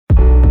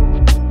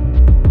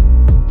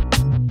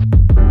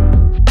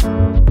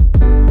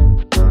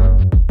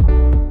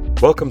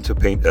Welcome to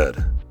Paint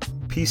Ed.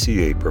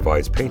 PCA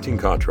provides painting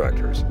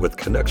contractors with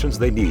connections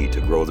they need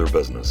to grow their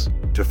business.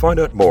 To find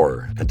out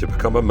more and to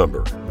become a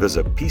member,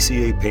 visit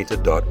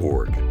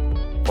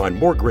pcapainted.org. Find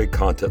more great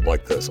content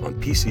like this on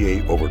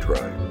PCA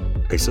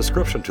Overdrive. A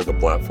subscription to the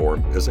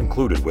platform is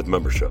included with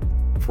membership.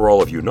 For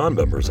all of you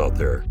non-members out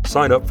there,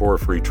 sign up for a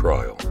free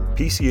trial.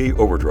 PCA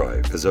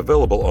Overdrive is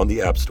available on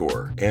the App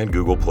Store and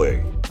Google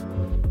Play.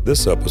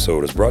 This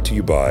episode is brought to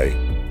you by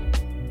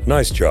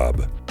Nice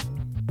Job,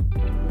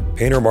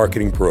 Painter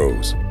Marketing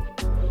Pros,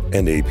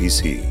 and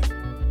APC.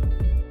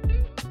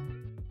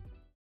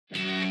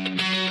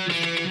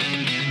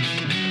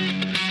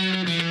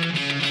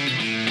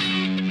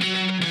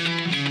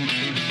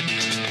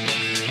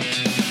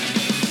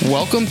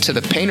 Welcome to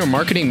the Painter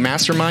Marketing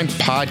Mastermind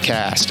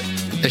podcast,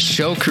 a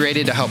show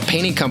created to help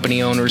painting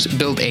company owners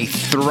build a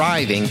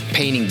thriving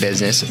painting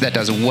business that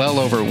does well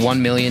over $1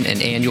 million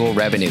in annual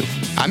revenue.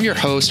 I'm your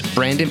host,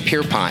 Brandon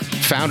Pierpont,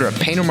 founder of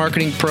Painter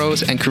Marketing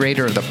Pros and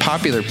creator of the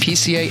popular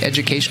PCA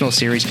educational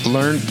series,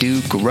 Learn,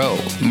 Do, Grow,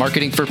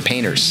 Marketing for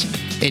Painters.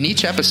 In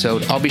each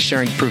episode, I'll be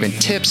sharing proven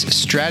tips,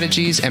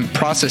 strategies, and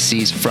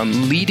processes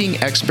from leading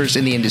experts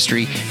in the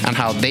industry on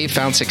how they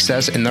found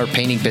success in their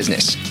painting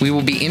business. We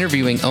will be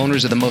interviewing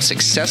owners of the most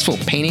successful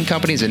painting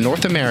companies in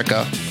North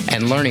America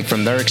and learning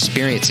from their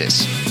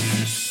experiences.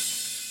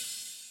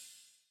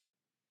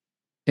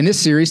 In this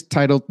series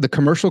titled The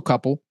Commercial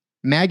Couple,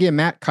 Maggie and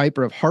Matt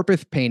Kuiper of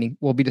Harpeth Painting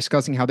will be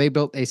discussing how they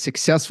built a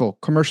successful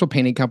commercial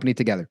painting company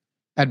together,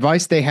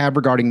 advice they have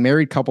regarding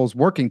married couples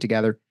working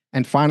together,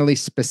 and finally,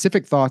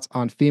 specific thoughts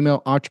on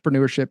female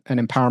entrepreneurship and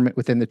empowerment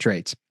within the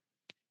trades.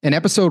 In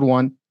episode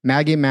 1,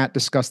 Maggie and Matt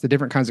discussed the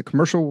different kinds of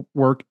commercial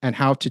work and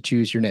how to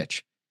choose your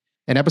niche.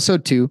 In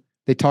episode 2,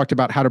 they talked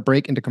about how to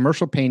break into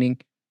commercial painting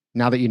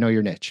now that you know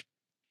your niche.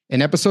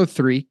 In episode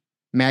 3,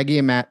 Maggie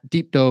and Matt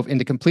deep dove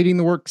into completing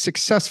the work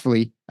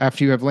successfully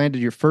after you have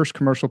landed your first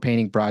commercial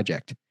painting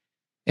project.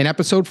 In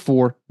episode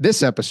 4,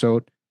 this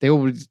episode, they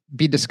will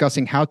be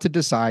discussing how to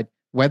decide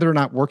whether or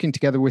not working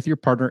together with your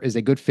partner is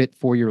a good fit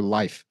for your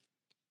life.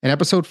 In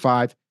episode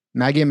 5,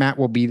 Maggie and Matt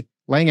will be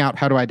laying out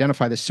how to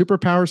identify the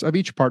superpowers of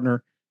each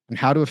partner and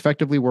how to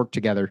effectively work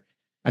together.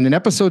 And in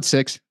episode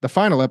 6, the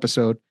final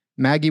episode,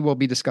 Maggie will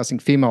be discussing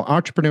female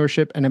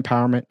entrepreneurship and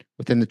empowerment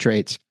within the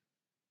trades.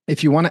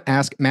 If you want to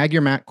ask Maggie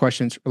or Matt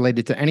questions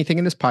related to anything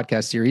in this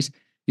podcast series,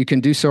 you can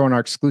do so on our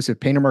exclusive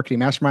Painter Marketing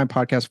Mastermind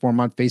podcast forum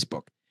on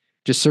Facebook.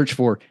 Just search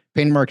for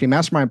Painter Marketing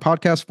Mastermind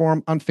podcast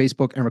forum on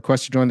Facebook and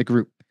request to join the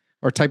group.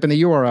 Or type in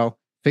the URL,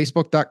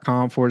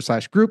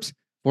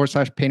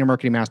 facebook.com/groups/Painter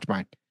Marketing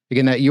Mastermind.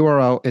 Again, that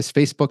URL is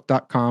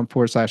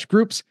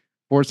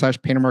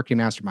facebook.com/groups/Painter Marketing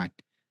Mastermind.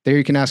 There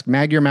you can ask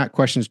Maggie or Matt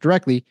questions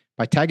directly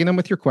by tagging them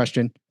with your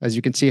question, as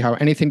you can see how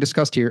anything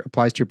discussed here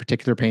applies to your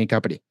particular painting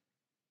company.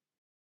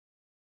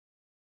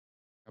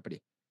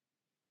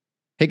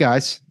 Hey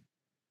guys.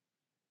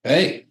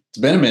 Hey, it's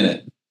been a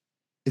minute.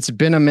 It's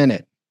been a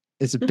minute.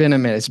 It's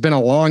been a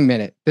long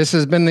minute. This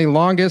has been the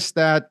longest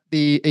that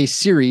a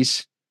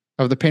series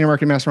of the Painter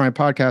Marketing Mastermind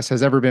podcast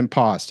has ever been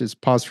paused. It's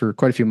paused for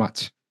quite a few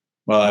months.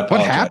 Well,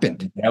 what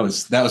happened? That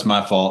was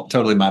my fault.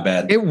 Totally my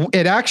bad.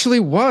 It actually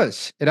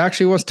was. It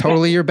actually was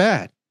totally your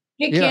bad.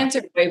 Get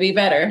cancer, baby,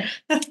 better.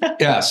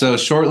 Yeah. So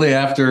shortly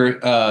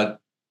after,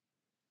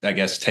 I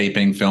guess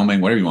taping,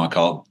 filming, whatever you want to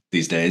call it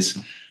these days,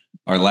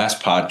 our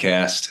last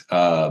podcast,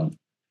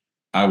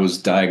 I was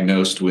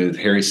diagnosed with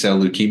hairy cell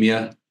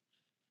leukemia,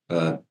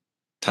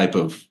 type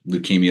of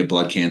leukemia,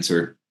 blood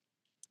cancer.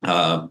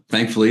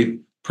 Thankfully,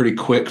 pretty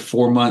quick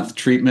 4-month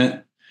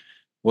treatment.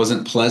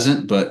 Wasn't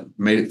pleasant, but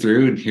made it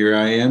through. And here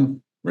I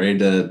am, ready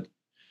to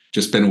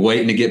just been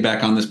waiting to get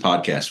back on this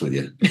podcast with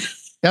you.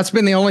 That's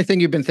been the only thing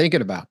you've been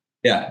thinking about.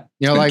 Yeah.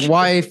 You know, like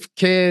wife,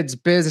 kids,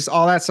 business,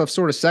 all that stuff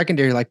sort of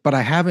secondary. Like, but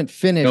I haven't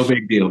finished no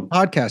big deal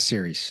podcast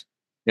series.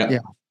 Yeah.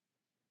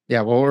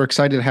 Well, we're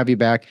excited to have you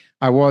back.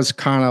 I was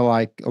kind of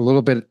like a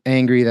little bit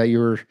angry that you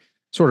were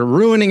sort of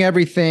ruining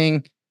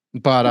everything,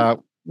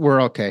 but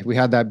we're okay. We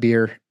had that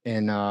beer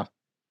in,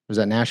 was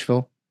that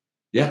Nashville?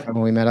 Yeah.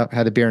 When we met up,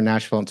 had the beer in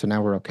Nashville. And so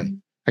now we're okay.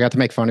 I got to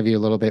make fun of you a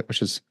little bit,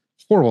 which is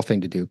a horrible thing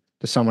to do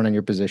to someone in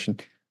your position,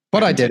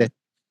 but I did it.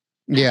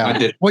 Yeah. I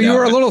did. Well, you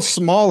were a little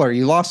smaller.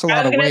 You lost a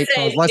lot of weight.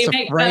 So I was less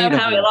afraid of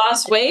how he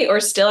lost weight or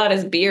still had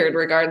his beard,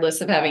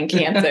 regardless of having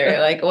cancer.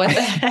 Like, what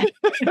the heck?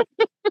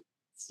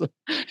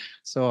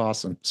 So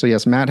awesome. So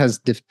yes, Matt has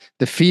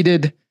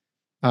defeated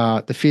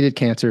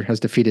cancer, has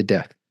defeated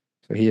death.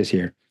 So he is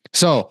here.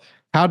 So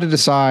how to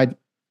decide,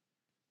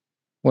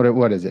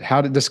 what is it?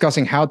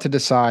 Discussing how to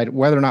decide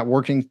whether or not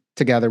working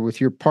together with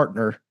your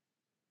partner,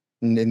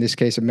 in this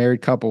case, a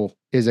married couple,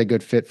 is a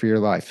good fit for your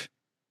life.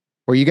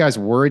 Were you guys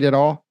worried at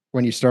all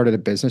when you started a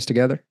business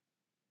together?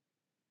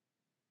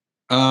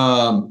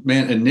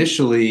 Man,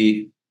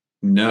 initially,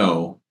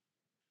 no.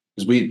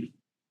 Because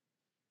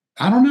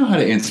I don't know how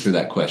to answer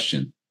that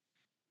question.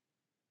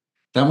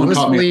 That one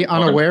caught me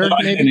unaware.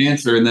 I didn't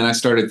answer, and then I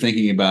started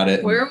thinking about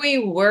it. Were we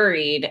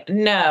worried?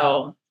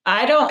 No,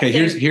 I don't. Okay,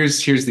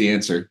 here's the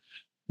answer.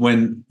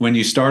 When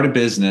you start a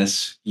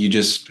business, you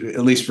just,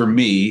 at least for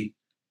me,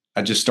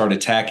 I just start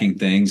attacking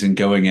things and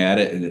going at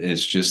it.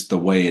 It's just the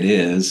way it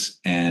is.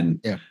 And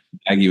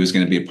Maggie was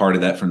going to be a part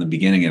of that from the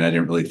beginning. And I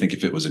didn't really think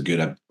if it was a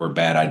good or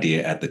bad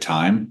idea at the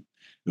time.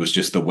 It was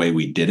just the way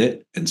we did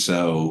it. And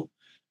so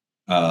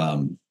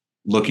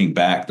looking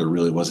back, there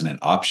really wasn't an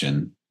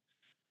option.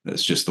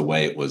 It's just the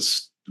way it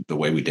was, the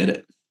way we did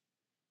it.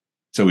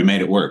 So we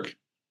made it work.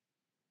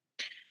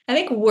 I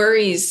think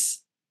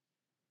worry's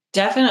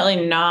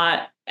definitely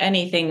not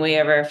anything we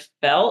ever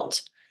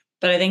felt.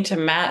 But I think to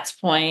Matt's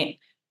point,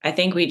 I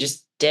think we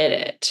just did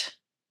it,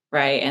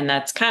 right? And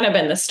that's kind of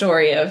been the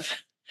story of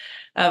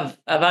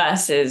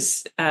us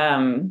is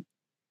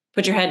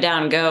put your head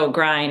down, go,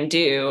 grind,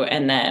 do,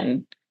 and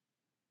then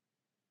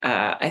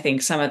I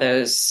think some of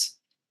those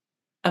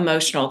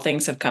emotional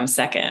things have come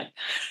second.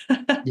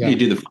 You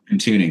do the fine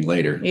tuning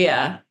later.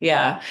 Yeah.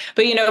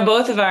 But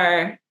both of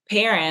our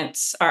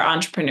parents are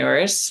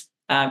entrepreneurs,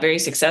 very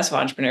successful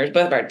entrepreneurs.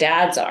 Both of our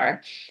dads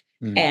are,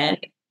 and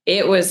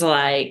it was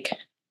like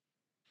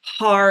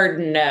hard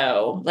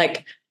no.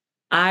 Like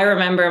I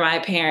remember my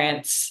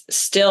parents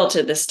still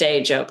to this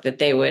day joke that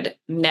they would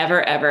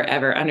never, ever,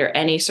 ever under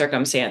any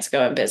circumstance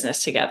go in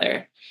business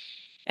together.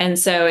 And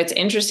so it's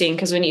interesting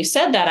because when you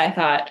said that, I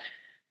thought,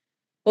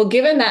 well,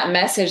 given that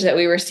message that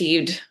we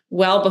received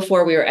well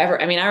before we were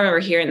ever, I remember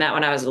hearing that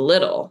when I was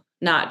little,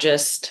 not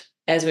just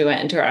as we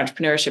went into our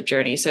entrepreneurship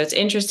journey. So it's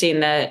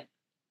interesting that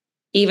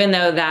even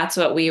though that's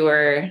what we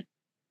were,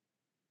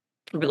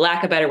 for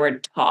lack of a better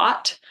word,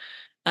 taught,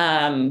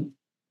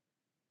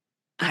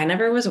 I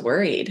never was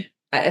worried.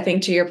 I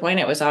think to your point,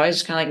 it was always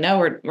just kind of like,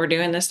 no, we're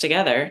doing this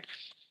together.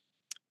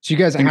 So you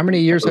guys, how many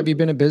years have you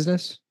been in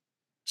business?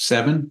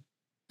 7.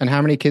 And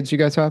how many kids you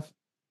guys have?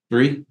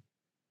 3.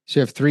 So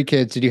you have 3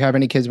 kids. Did you have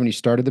any kids when you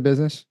started the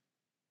business?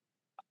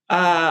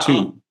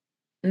 2.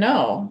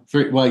 No.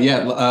 3. Well,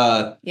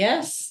 yeah.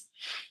 Yes.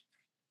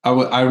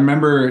 I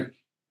remember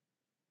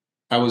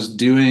I was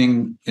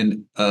doing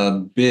a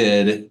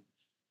bid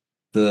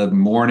the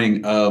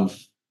morning of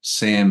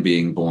Sam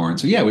being born.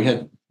 So yeah, we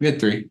had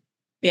 3.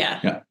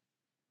 Yeah.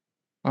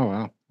 Oh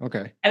wow.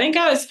 Okay. I think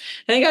I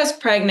was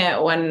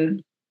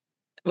pregnant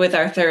with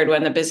our third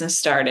when the business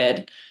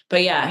started.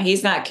 But yeah,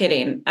 he's not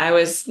kidding. I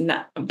was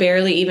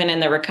barely even in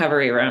the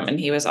recovery room, and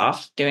he was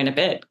off doing a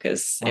bid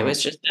because it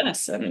was just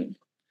us and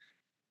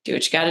do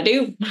what you got to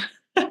do.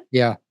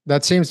 Yeah,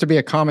 that seems to be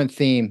a common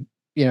theme.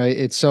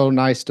 It's so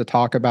nice to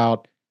talk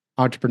about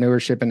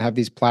entrepreneurship and have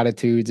these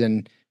platitudes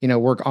and,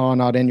 work on,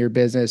 not in your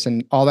business,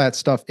 and all that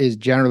stuff is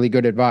generally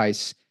good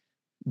advice.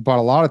 But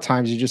a lot of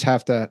times you just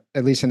have to,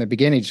 at least in the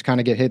beginning, just kind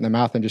of get hit in the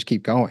mouth and just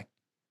keep going.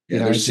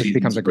 Yeah, it just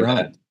becomes a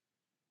grind.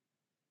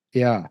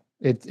 Yeah.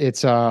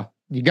 It's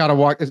you got to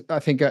walk. I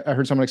think I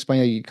heard someone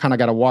explain that you kind of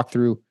got to walk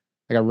through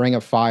like a ring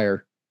of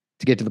fire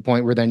to get to the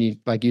point where then you,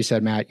 like you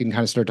said, Matt, you can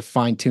kind of start to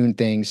fine tune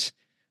things.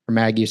 Or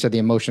Maggie, you said the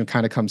emotion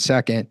kind of comes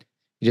second.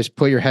 You just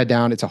put your head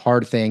down. It's a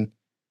hard thing.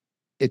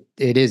 It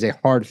is a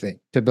hard thing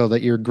to build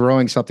it. You're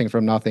growing something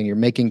from nothing. You're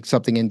making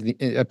something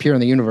appear in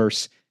the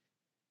universe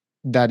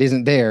that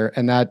isn't there.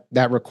 And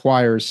that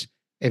requires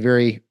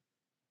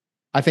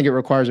I think it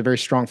requires a very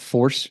strong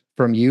force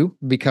from you,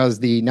 because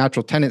the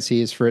natural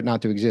tendency is for it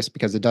not to exist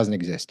because it doesn't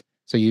exist.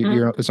 So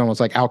you're it's almost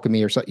like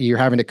alchemy, or so, you're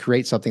having to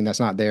create something that's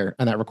not there.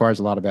 And that requires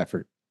a lot of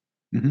effort.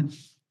 Mm-hmm.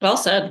 Well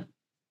said.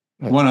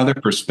 One other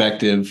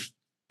perspective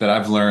that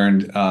I've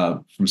learned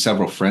from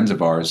several friends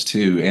of ours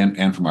too,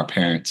 and from our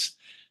parents,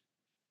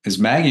 is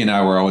Maggie and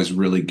I were always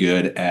really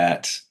good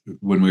at,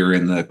 when we were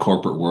in the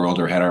corporate world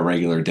or had our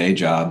regular day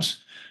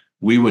jobs,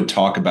 we would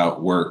talk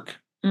about work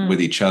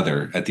with each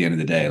other at the end of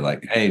the day.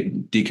 Like, hey,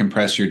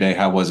 decompress your day.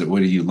 How was it?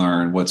 What did you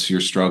learn? What's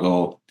your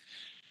struggle?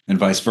 And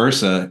vice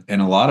versa.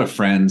 And a lot of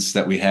friends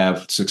that we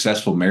have,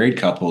 successful married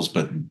couples,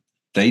 but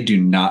they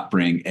do not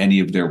bring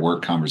any of their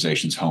work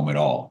conversations home at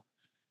all.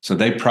 So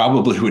they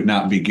probably would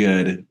not be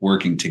good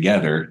working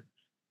together.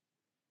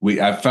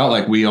 I felt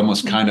like we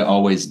almost kind of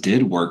always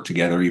did work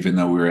together, even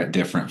though we were at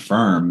different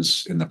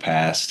firms in the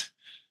past.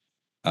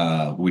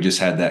 We just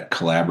had that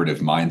collaborative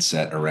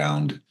mindset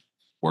around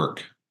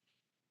work.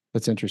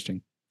 That's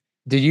interesting.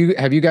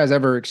 Have you guys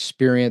ever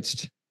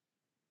experienced,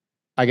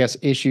 I guess,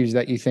 issues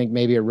that you think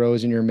maybe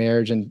arose in your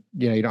marriage? And,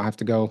 you don't have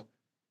to go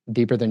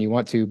deeper than you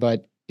want to,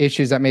 but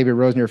issues that maybe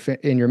arose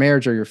in your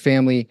marriage or your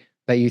family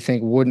that you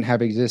think wouldn't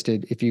have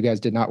existed if you guys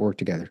did not work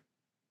together?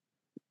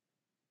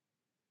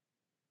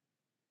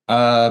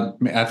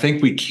 I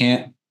think we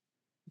can't.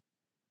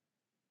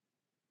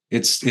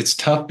 It's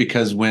tough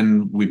because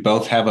when we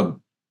both have a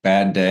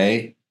bad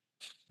day,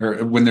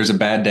 or when there's a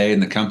bad day in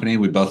the company,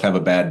 we both have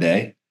a bad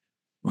day.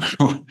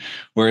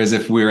 Whereas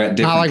if we were at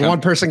different, not like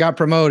one person got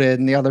promoted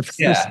and the other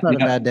person had a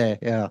bad day.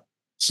 Yeah.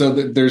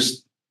 So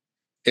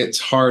it's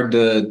hard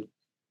to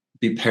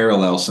be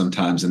parallel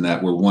sometimes in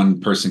that, where one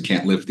person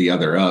can't lift the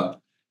other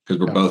up because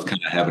we're both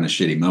kind of having a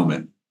shitty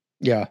moment.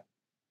 Yeah.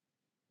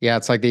 Yeah.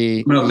 It's like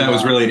I don't know if that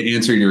was really to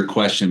answer your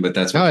question, but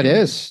that's what it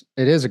is.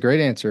 It is a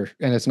great answer.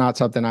 And it's not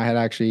something I had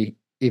actually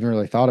even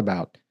really thought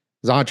about.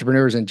 As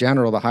entrepreneurs in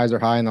general, the highs are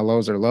high and the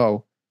lows are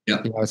low. Yeah.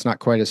 It's not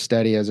quite as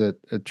steady as a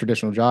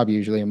traditional job,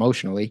 usually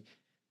emotionally.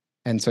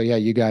 And so, yeah,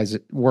 you guys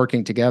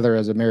working together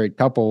as a married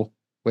couple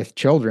with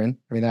children,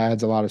 I mean, that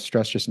adds a lot of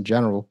stress just in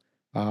general,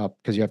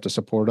 because you have to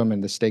support them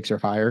and the stakes are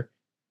higher.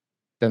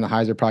 Then the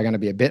highs are probably going to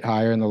be a bit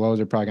higher and the lows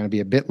are probably going to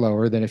be a bit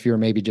lower than if you were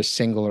maybe just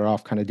single or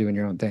off kind of doing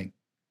your own thing.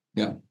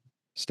 Yeah.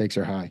 Stakes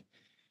are high.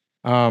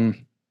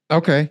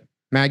 Okay.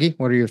 Maggie,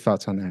 what are your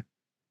thoughts on that?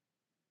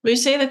 Will you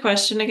say the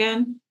question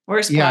again?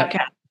 Worst Yeah.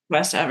 podcast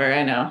request ever,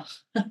 I know.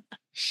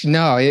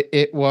 No,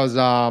 it was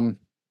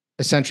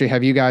essentially,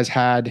 have you guys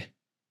had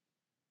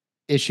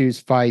issues,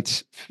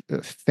 fights,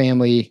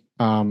 family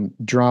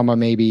drama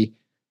maybe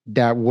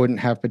that wouldn't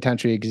have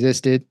potentially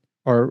existed,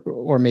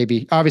 or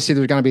maybe obviously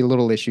there's going to be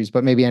little issues,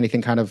 but maybe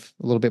anything kind of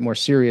a little bit more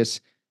serious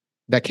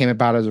that came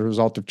about as a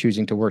result of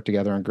choosing to work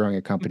together on growing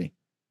a company?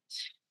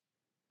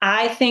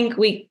 I think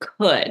we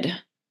could.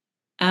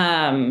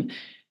 I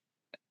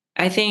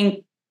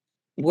think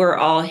we're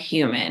all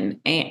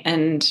human,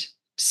 and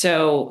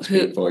so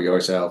Speak for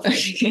yourself.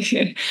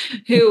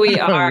 who we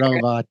are,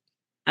 Robot.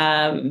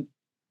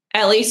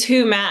 at least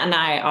who Matt and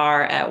I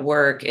are at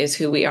work is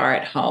who we are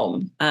at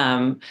home.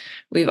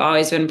 We've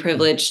always been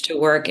privileged to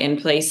work in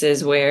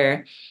places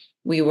where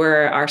we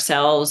were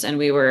ourselves and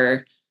we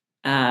were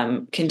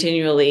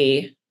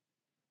continually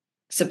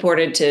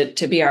supported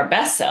to be our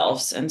best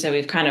selves. And so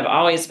we've kind of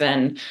always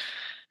been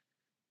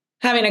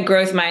having a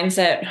growth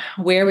mindset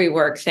where we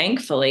work,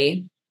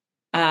 thankfully.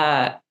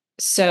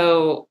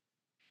 So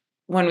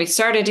when we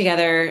started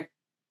together,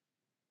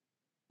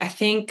 I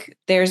think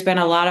there's been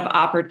a lot of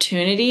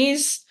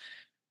opportunities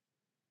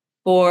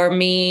for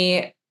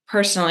me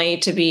personally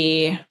to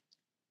be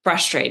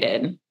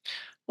frustrated,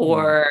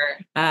 or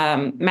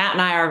Matt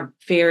and I are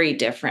very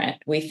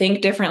different. We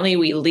think differently,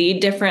 we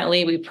lead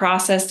differently, we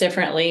process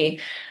differently.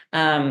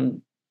 I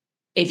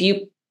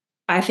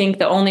think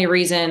the only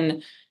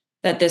reason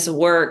that this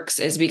works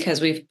is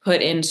because we've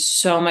put in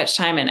so much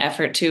time and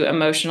effort to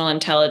emotional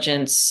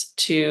intelligence,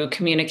 to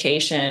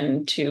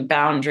communication, to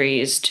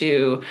boundaries,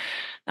 to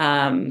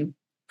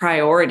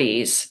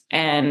priorities.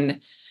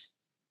 And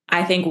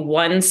I think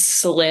one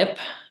slip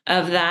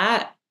of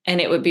that,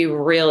 and it would be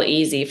real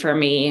easy for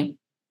me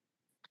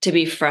to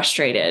be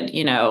frustrated.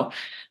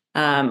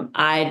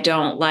 I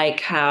don't like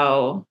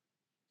how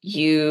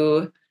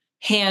you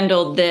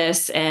handled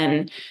this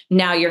and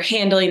now you're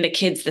handling the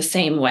kids the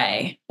same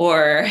way,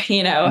 or,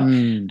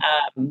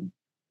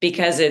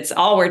 because it's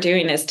all we're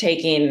doing is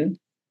taking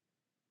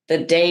the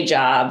day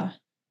job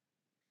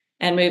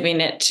and moving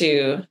it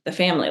to the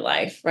family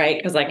life. Right.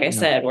 Because like I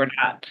said,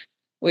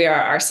 we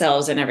are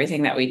ourselves in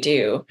everything that we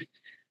do.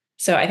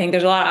 So I think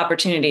there's a lot of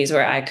opportunities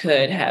where I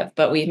could have,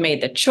 but we've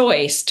made the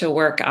choice to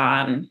work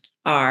on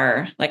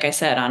like I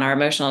said, on our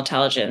emotional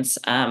intelligence,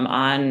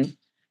 on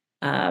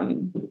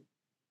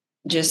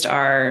just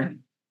our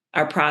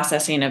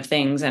processing of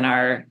things and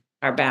our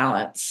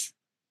balance.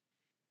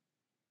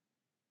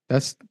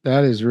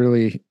 That is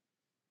really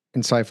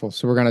insightful.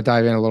 So we're going to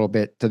dive in a little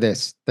bit to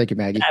this. Thank you,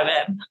 Maggie.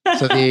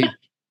 So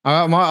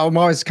I'm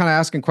always kind of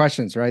asking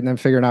questions, right? And then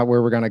figuring out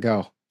where we're going to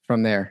go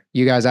from there.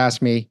 You guys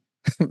asked me,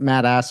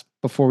 Matt asked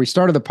before we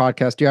started the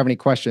podcast, do you have any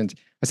questions?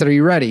 I said, are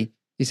you ready?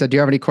 He said, do you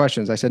have any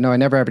questions? I said, no, I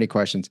never have any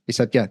questions. He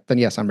said, yeah, then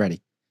yes, I'm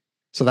ready.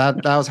 So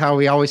that was how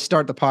we always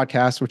start the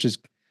podcast, which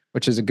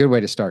is a good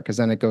way to start, because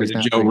then it goes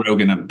down. Joe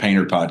Rogan of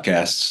painter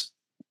podcasts.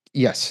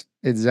 Yes,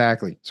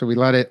 exactly. So we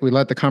let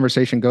the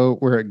conversation go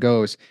where it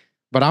goes.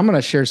 But I'm going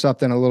to share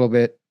something a little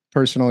bit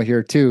personal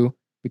here too,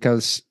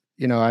 because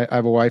I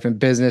have a wife and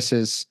business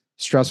is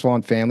stressful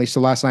on family. So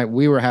last night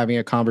we were having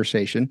a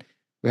conversation.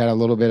 We had a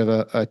little bit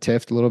of a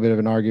tiff, a little bit of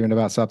an argument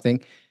about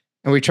something,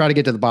 and we try to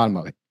get to the bottom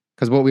of it.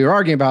 Because what we were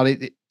arguing about,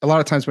 a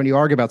lot of times when you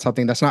argue about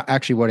something, that's not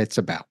actually what it's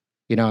about.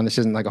 And this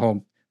isn't like a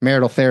whole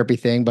marital therapy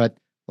thing, but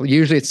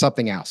usually it's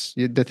something else.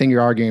 The thing you're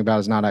arguing about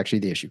is not actually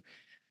the issue.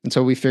 And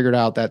so we figured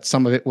out that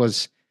some of it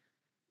was,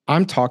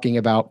 I'm talking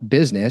about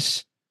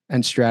business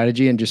and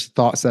strategy and just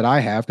thoughts that I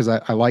have, because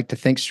I like to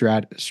think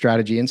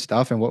strategy and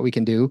stuff and what we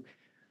can do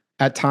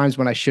at times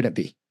when I shouldn't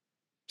be.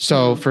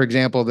 So for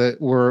example,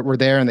 we're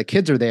there and the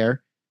kids are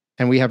there,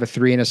 and we have a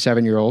 3 and a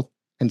 7-year-old,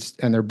 and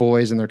they're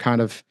boys and they're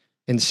kind of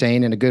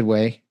insane in a good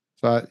way.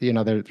 So,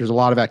 there's a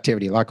lot of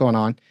activity, a lot going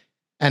on.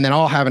 And then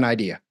I'll have an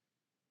idea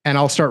and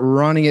I'll start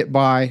running it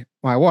by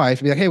my wife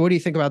and be like, hey, what do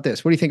you think about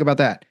this? What do you think about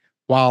that?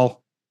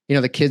 While,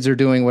 the kids are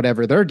doing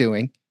whatever they're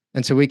doing.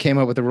 And so we came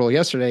up with a rule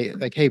yesterday,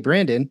 like, hey,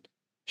 Brandon,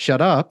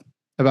 shut up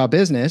about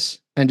business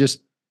and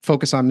just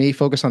focus on me,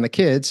 focus on the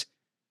kids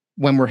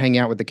when we're hanging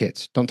out with the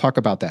kids. Don't talk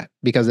about that,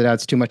 because it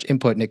adds too much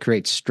input and it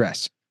creates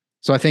stress.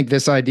 So I think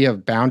this idea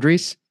of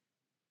boundaries,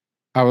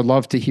 I would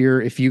love to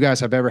hear if you guys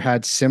have ever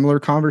had similar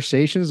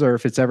conversations, or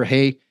if it's ever,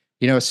 hey,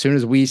 as soon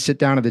as we sit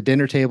down at the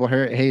dinner table,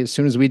 hey, as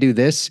soon as we do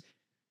this,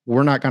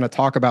 we're not going to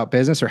talk about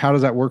business, or how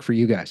does that work for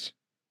you guys?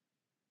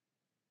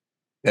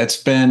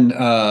 That's been,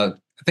 I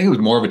think it was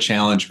more of a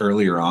challenge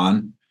earlier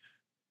on,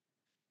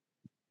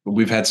 but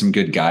we've had some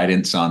good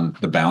guidance on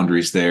the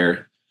boundaries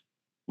there.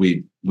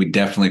 We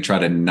definitely try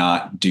to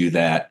not do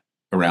that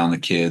around the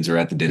kids or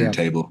at the dinner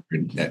table,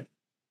 when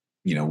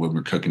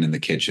we're cooking in the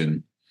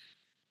kitchen.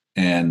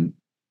 And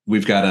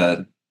we've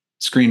got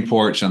screen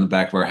porch on the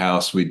back of our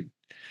house.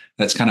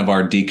 That's kind of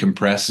our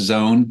decompress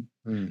zone.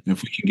 And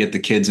if we can get the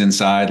kids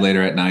inside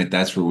later at night,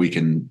 that's where we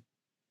can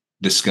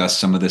discuss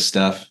some of this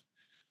stuff.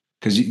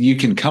 Because you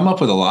can come up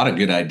with a lot of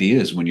good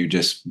ideas when you're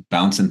just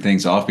bouncing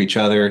things off each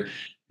other.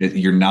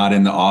 You're not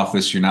in the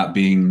office. You're not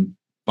being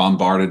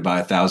bombarded by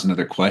 1,000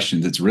 other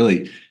questions. It's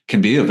really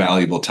can be a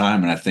valuable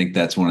time. And I think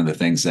that's one of the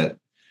things that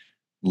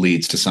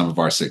leads to some of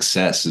our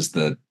success is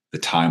the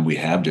time we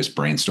have just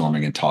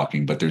brainstorming and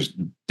talking. But there's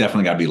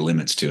definitely got to be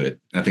limits to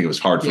it. I think it was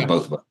hard for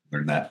both of us to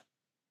learn that.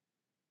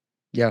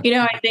 Yeah.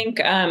 I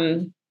think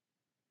I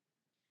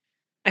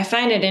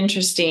find it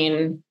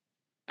interesting.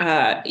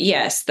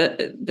 Yes,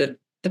 the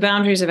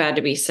boundaries have had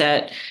to be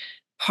set.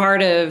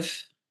 Part of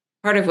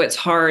what's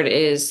hard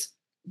is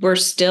we're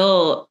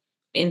still,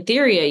 in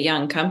theory, a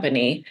young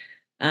company.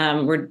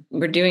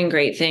 We're doing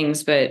great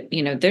things, but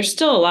there's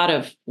still a lot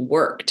of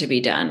work to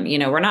be done.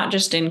 We're not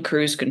just in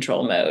cruise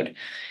control mode.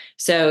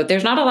 So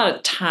there's not a lot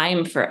of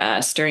time for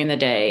us during the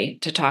day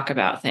to talk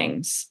about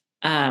things.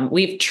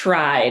 We've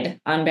tried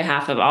on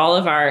behalf of all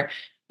of our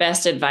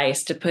best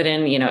advice to put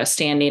in, a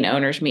standing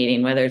owners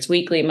meeting, whether it's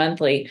weekly,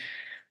 monthly,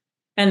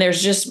 and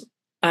there's just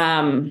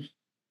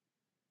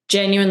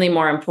genuinely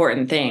more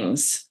important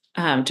things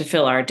to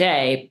fill our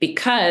day,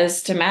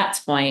 because to Matt's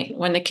point,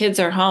 when the kids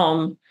are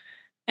home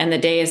and the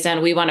day is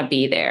done, we want to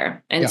be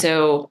there. And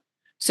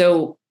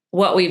so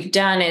what we've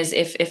done is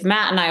if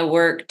Matt and I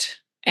worked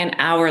an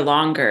hour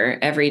longer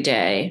every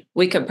day,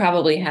 we could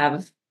probably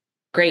have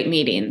great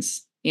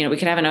meetings. We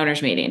could have an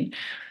owners meeting,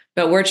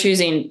 but we're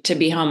choosing to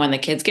be home when the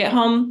kids get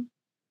home,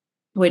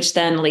 which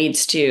then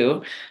leads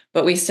to,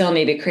 but we still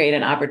need to create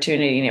an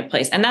opportunity in a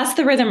place. And that's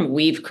the rhythm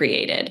we've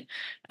created.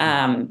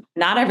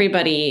 Not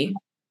everybody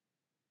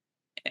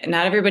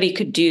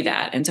could do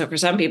that. And so for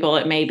some people,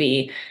 it may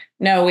be,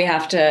 no, we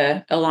have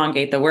to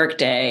elongate the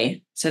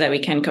workday so that we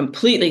can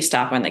completely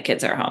stop when the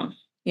kids are home,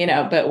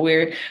 but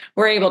we're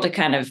able to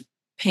kind of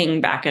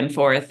ping back and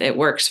forth. It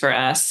works for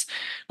us.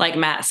 Like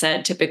Matt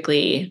said,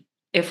 typically,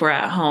 if we're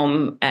at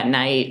home at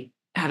night,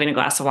 having a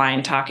glass of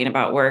wine, talking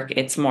about work,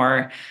 it's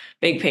more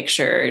big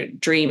picture,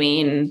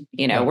 dreaming.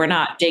 We're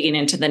not digging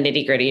into the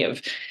nitty gritty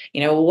of,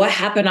 what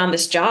happened on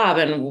this job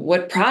and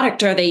what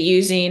product are they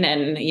using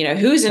and,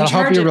 who's in I'll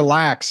charge. help you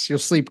relax. You'll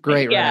sleep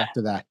great right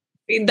after that.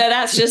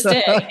 That's just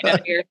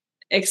it. You're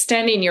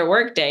extending your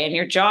workday and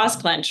your jaw's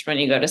clenched when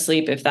you go to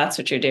sleep, if that's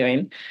what you're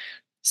doing.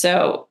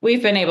 So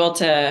we've been able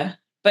to,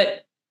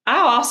 but I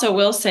also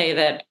will say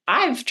that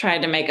I've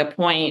tried to make a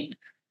point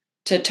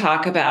to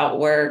talk about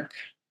work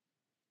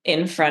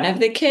in front of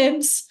the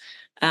kids.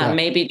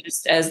 Maybe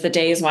just as the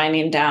day is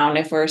winding down,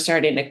 if we're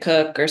starting to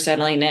cook or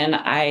settling in,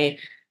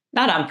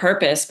 not on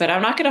purpose, but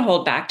I'm not going to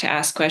hold back to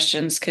ask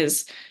questions,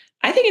 because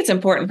I think it's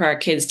important for our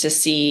kids to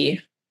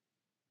see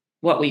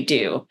what we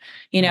do.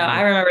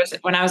 I remember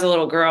when I was a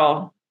little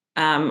girl,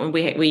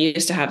 we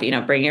used to have,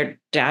 bring your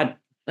dad,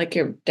 like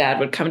your dad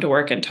would come to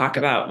work and talk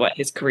about what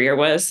his career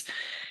was.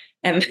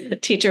 And the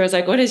teacher was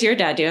like, "What does your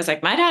dad do?" I was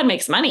like, "My dad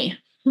makes money."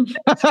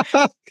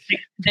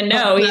 And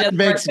no, he doesn't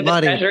makes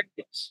money.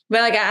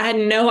 But I had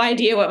no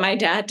idea what my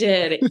dad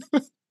did.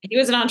 He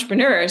was an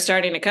entrepreneur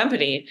starting a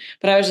company,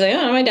 but I was like,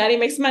 "Oh, my daddy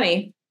makes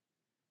money."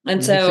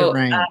 And so,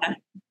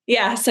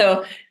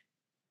 so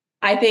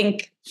I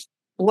think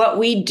what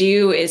we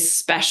do is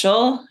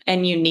special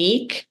and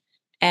unique,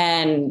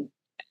 and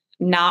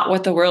not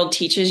what the world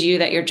teaches you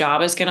that your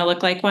job is going to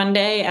look like one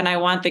day. And I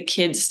want the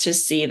kids to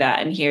see that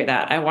and hear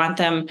that. I want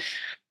them.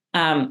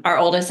 Our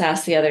oldest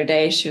asked the other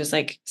day, she was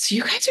like, "So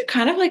you guys are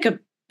kind of like a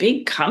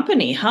big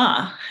company,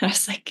 huh?" And I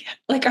was like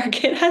our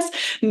kid has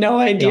no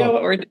idea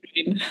what we're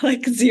doing,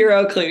 like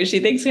zero clue. She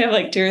thinks we have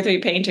like 2 or 3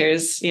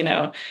 painters,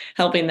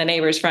 helping the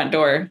neighbor's front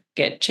door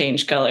get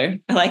change color.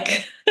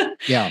 Like,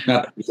 not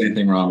that there's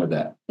anything wrong with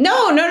that.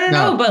 No.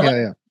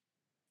 But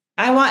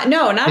I want,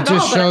 not it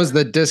just shows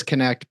the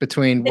disconnect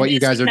between what you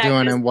guys are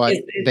doing and what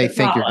they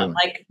think you're doing.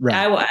 Like,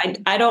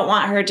 I don't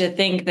want her to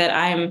think that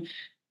I'm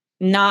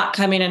not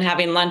coming and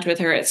having lunch with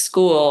her at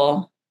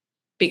school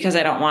because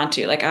I don't want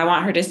to. Like, I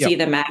want her to see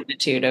the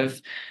magnitude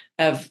of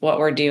what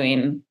we're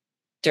doing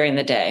during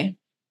the day.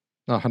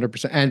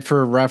 100%. And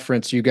for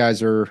reference, you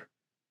guys are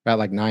about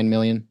like 9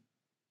 million.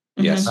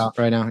 Yes.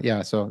 Right now.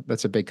 Yeah. So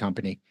that's a big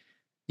company.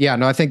 Yeah.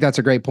 No, I think that's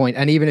a great point.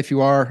 And even if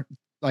you are,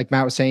 like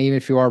Matt was saying, even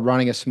if you are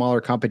running a smaller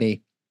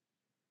company,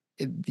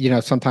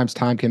 sometimes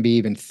time can be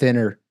even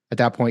thinner at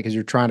that point because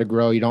you're trying to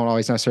grow. You don't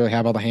always necessarily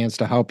have all the hands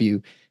to help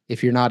you.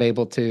 If you're not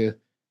able to,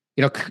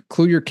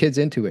 clue your kids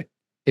into it.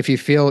 If you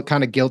feel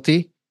kind of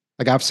guilty,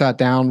 like I've sat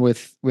down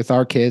with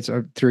our kids,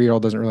 our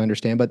 3-year-old doesn't really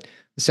understand, but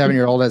the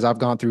 7-year-old, as I've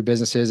gone through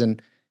businesses and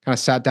kind of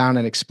sat down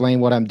and explained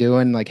what I'm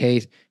doing, like,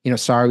 hey,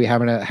 sorry, we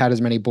haven't had as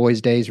many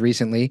boys' days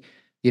recently.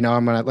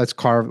 Let's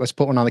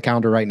put one on the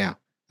calendar right now.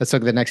 Let's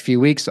look at the next few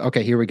weeks.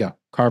 Okay, here we go.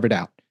 Carve it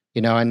out.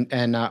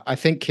 And I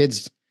think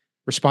kids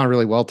respond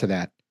really well to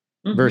that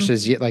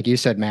versus, like you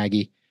said,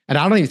 Maggie. And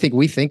I don't even think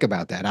we think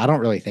about that. I don't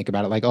really think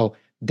about it like, oh,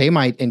 they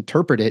might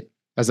interpret it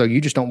as though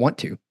you just don't want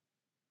to.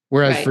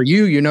 Whereas for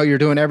you, you're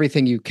doing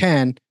everything you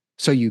can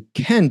so you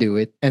can do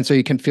it. And so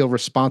you can feel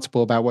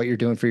responsible about what you're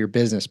doing for your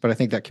business. But I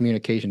think that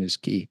communication is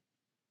key.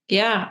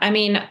 Yeah. I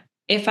mean,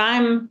 if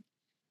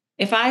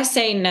I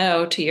say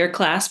no to your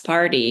class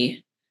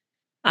party,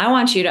 I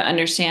want you to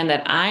understand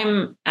that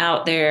I'm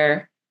out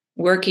there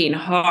working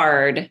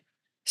hard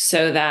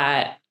so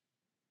that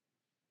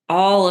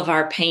all of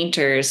our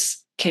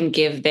painters can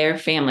give their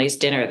families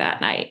dinner that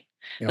night.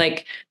 Yeah.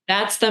 Like,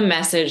 that's the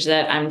message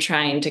that I'm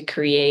trying to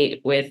create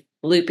with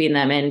looping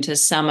them into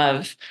some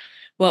of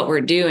what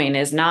we're doing,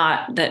 is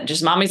not that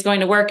just mommy's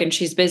going to work and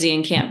she's busy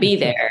and can't be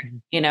there.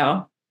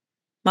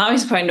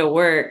 Mommy's going to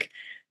work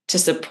to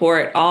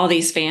support all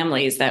these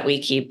families that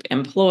we keep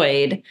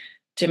employed,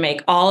 to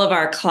make all of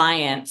our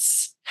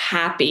clients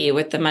happy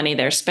with the money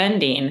they're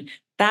spending.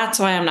 That's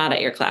why I'm not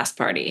at your class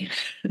party.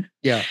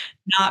 Yeah.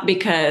 Not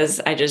because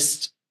I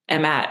just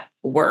am at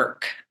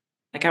work.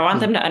 Like, I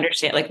want them to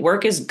understand, like,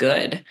 work is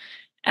good.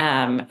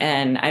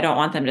 And I don't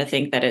want them to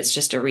think that it's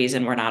just a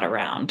reason we're not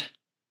around.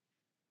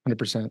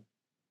 100%.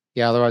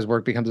 Yeah. Otherwise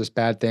work becomes this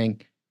bad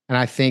thing. And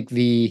I think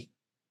the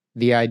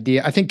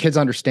idea, I think kids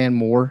understand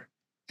more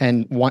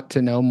and want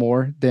to know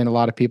more than a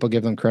lot of people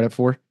give them credit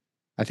for.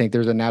 I think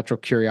there's a natural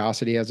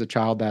curiosity as a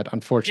child that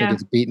unfortunately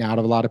gets beaten out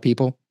of a lot of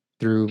people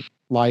through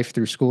life,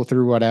 through school,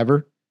 through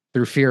whatever,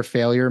 through fear of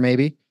failure,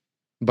 maybe.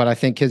 But I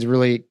think kids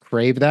really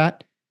crave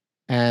that.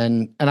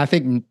 And I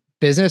think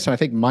business and I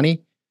think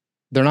money,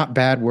 they're not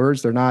bad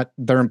words.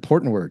 They're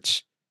important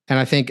words. And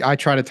I think I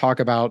try to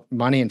talk about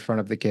money in front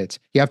of the kids.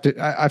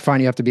 I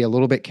find you have to be a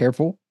little bit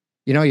careful.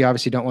 You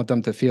obviously don't want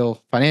them to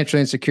feel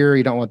financially insecure.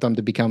 You don't want them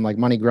to become like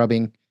money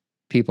grubbing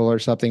people or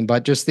something,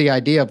 but just the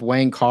idea of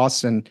weighing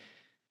costs and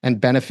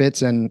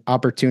benefits and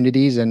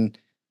opportunities. And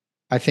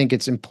I think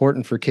it's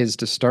important for kids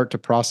to start to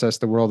process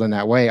the world in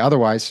that way.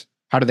 Otherwise,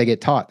 how do they get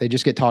taught? They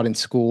just get taught in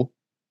school.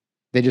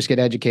 They just get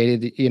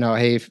educated.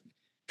 Hey,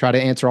 try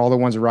to answer all the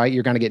ones right.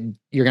 You're gonna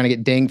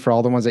get dinged for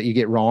all the ones that you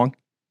get wrong.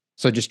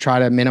 So just try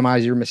to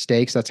minimize your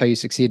mistakes. That's how you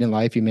succeed in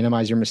life. You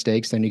minimize your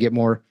mistakes, then you get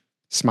more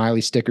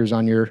smiley stickers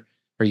on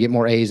or you get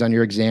more A's on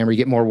your exam, or you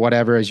get more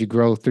whatever as you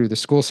grow through the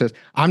school system.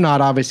 I'm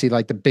not obviously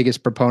like the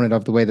biggest proponent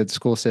of the way that the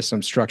school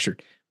system's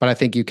structured, but I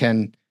think you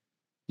can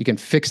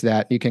fix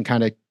that. You can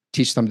kind of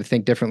teach them to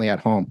think differently at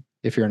home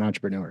if you're an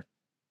entrepreneur.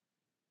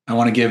 I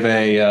want to give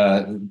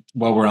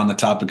while we're on the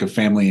topic of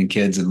family and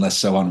kids and less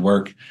so on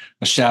work,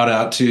 a shout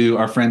out to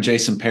our friend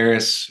Jason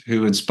Paris,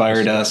 who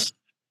inspired us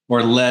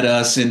or led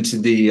us into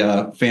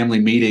the family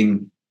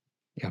meeting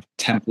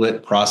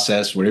template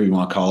process, whatever you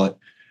want to call it,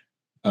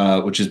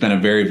 which has been a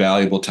very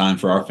valuable time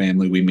for our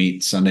family. We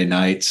meet Sunday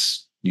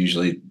nights,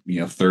 usually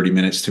 30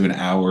 minutes to an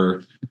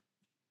hour,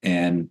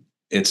 and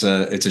it's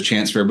a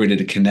chance for everybody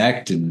to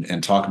connect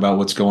and talk about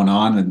what's going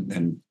on. And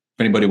if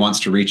anybody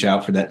wants to reach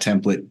out for that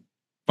template,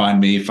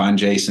 find me, find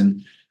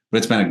Jason. But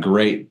it's been a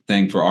great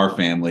thing for our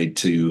family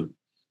to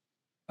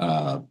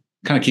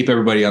kind of keep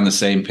everybody on the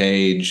same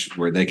page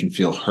where they can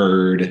feel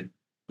heard,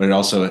 but it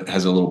also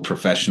has a little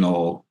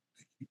professional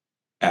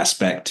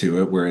aspect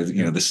to it where,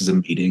 this is a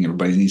meeting.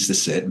 Everybody needs to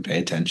sit and pay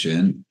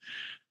attention.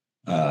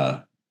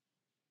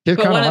 Kids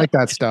kind of like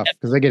that stuff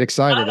because they get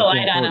excited. One of the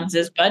line items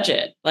is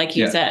budget, like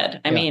you said.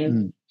 I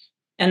mean,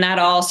 and that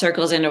all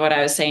circles into what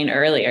I was saying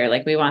earlier.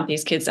 Like, we want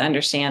these kids to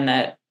understand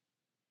that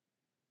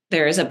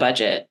there is a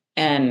budget,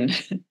 and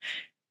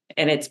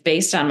it's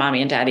based on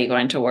mommy and daddy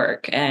going to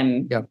work,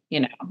 and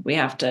we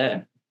have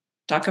to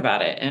talk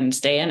about it and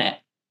stay in it.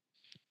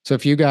 So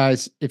if you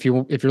guys, if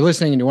you're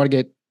listening and you want to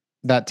get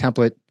that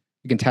template,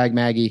 you can tag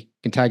Maggie, you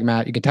can tag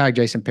Matt, you can tag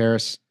Jason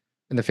Paris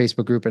in the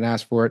Facebook group and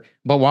ask for it.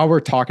 But while we're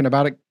talking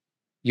about it,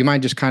 you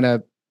mind just kind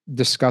of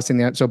discussing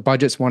that? So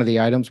budget's one of the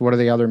items. What are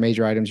the other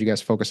major items you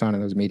guys focus on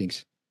in those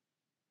meetings?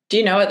 Do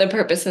you know what the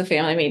purpose of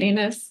family meeting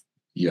is?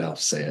 Yeah, I'll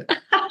say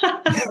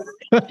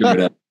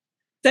it.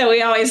 So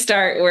we always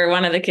start where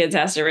one of the kids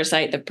has to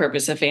recite the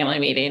purpose of family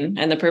meeting.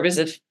 And the purpose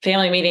of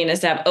family meeting is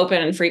to have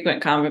open and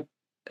frequent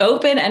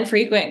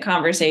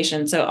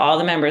conversation so all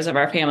the members of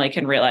our family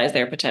can realize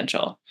their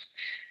potential,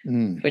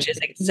 which is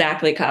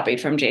exactly copied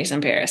from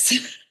Jason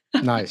Paris.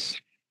 Nice.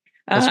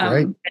 That's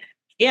great.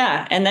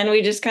 Yeah. And then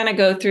we just kind of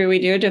go through, we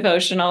do a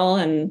devotional,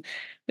 and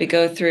we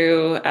go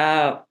through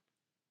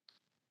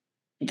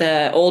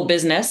the old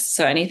business.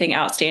 So anything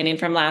outstanding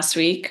from last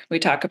week, we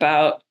talk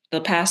about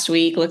the past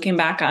week, looking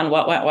back on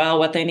what went well,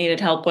 what they needed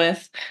help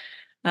with.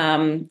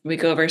 We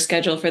go over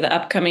schedule for the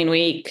upcoming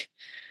week.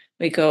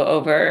 We go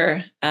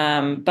over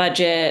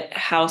budget,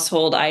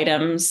 household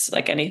items,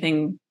 like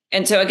anything.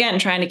 And so again,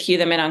 trying to cue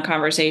them in on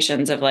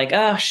conversations of like,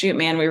 oh, shoot,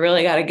 man, we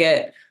really got to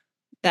get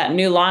that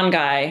new lawn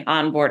guy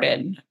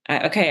onboarded.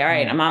 Okay. All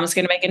right. Mom's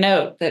going to make a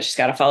note that she's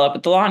got to follow up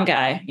with the lawn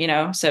guy,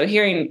 so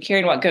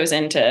hearing what goes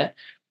into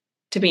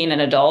being an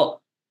adult.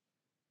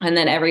 And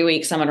then every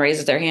week someone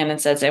raises their hand and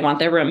says they want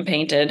their room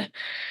painted.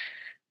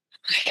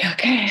 Like,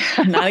 okay,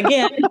 not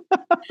again.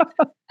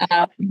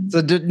 So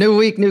new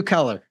week, new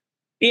color.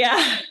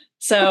 Yeah.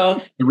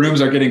 So the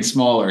rooms are getting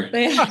smaller.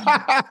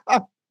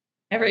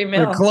 Every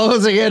mill. They're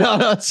closing in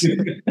on us.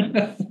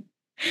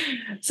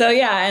 So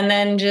yeah. And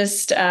then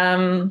just,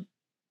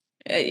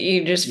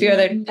 You just a few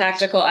other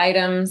tactical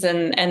items,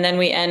 and then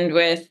we end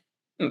with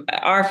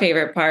our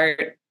favorite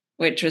part,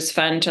 which was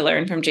fun to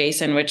learn from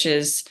Jason, which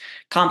is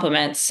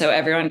compliments. So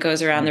everyone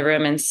goes around the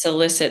room and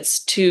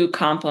solicits 2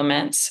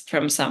 compliments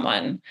from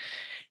someone.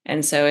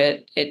 And so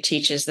it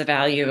teaches the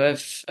value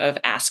of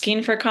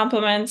asking for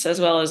compliments as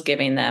well as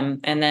giving them.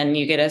 And then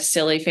you get a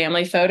silly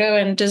family photo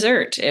and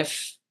dessert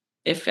if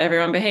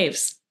everyone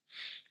behaves.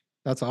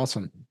 That's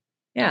awesome.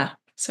 Yeah.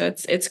 So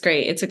it's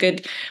great. It's a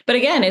good, but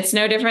again, it's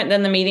no different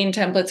than the meeting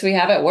templates we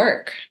have at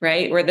work,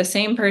 right? We're the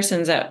same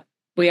persons that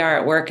we are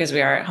at work as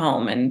we are at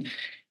home. And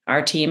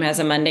our team has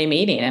a Monday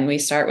meeting, and we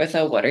start with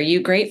what are you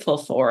grateful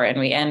for? And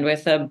we end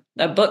with a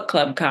book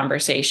club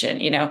conversation.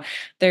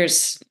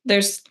 There's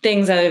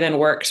things other than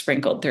work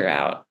sprinkled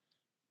throughout.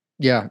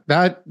 Yeah.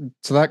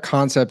 That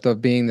concept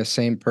of being the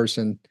same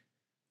person,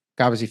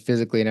 obviously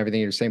physically and everything,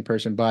 you're the same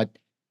person, but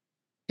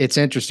it's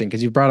interesting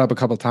because you've brought up a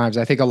couple of times.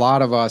 I think a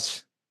lot of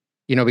us,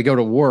 we go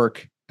to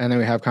work and then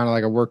we have kind of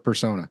like a work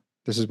persona.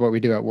 This is what we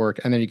do at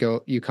work. And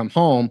then you come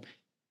home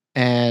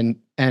and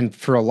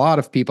for a lot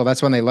of people,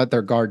 that's when they let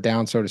their guard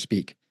down, so to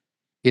speak.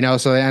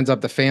 So it ends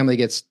up the family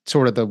gets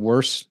sort of the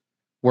worst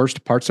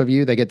parts of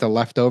you. They get the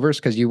leftovers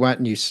because you went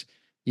and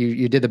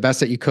you did the best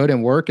that you could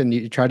in work and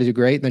you tried to do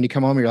great. And then you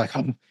come home and you're like,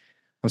 oh,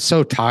 I'm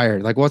so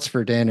tired. Like, what's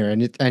for dinner?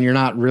 And you're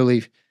not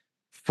really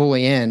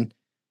fully in.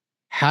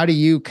 How do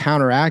you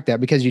counteract that?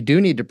 Because you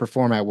do need to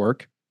perform at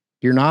work.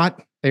 You're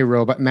not a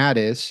robot. Matt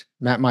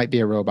might be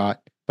a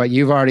robot, but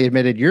you've already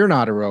admitted you're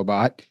not a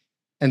robot.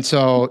 And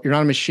so you're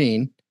not a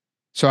machine.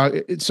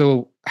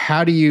 So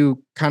how do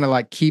you kind of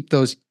like keep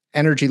those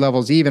energy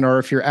levels even? Or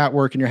if you're at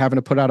work and you're having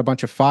to put out a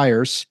bunch of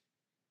fires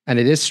and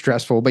it is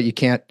stressful, but you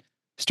can't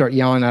start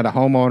yelling at a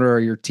homeowner or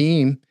your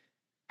team,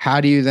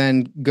 how do you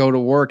then go to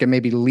work and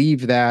maybe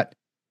leave that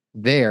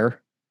there?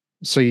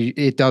 So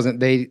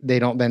they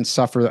don't then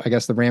suffer, I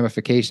guess, the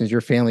ramifications.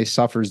 Your family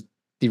suffers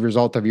the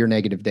result of your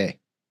negative day.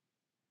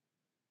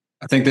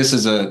 I think this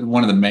is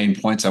one of the main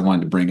points I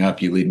wanted to bring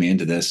up. You lead me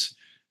into this.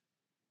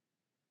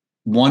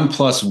 1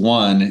 +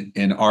 1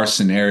 in our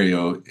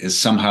scenario is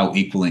somehow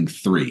equaling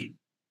 3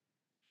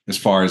 as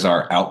far as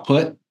our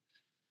output.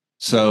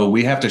 So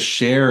we have to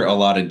share a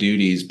lot of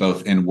duties,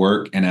 both in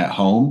work and at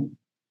home.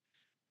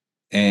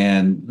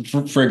 And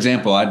for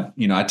example,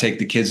 I take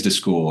the kids to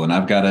school and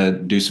I've got to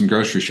do some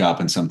grocery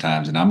shopping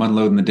sometimes, and I'm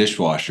unloading the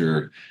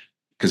dishwasher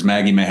because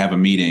Maggie may have a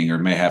meeting or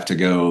may have to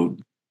go,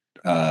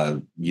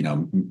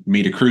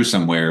 meet a crew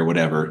somewhere or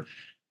whatever.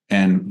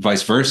 And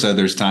vice versa,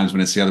 there's times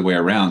when it's the other way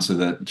around. So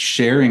the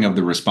sharing of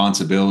the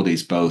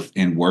responsibilities, both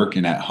in work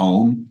and at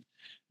home,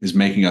 is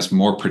making us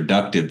more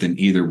productive than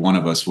either one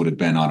of us would have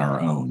been on our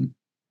own.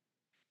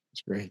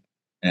 That's great.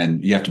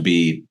 And you have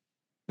to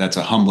that's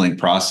a humbling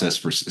process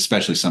for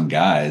especially some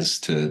guys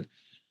to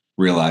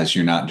realize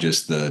you're not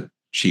just the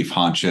chief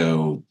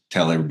honcho,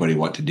 tell everybody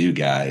what to do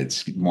guy.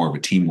 It's more of a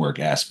teamwork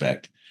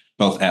aspect,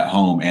 both at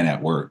home and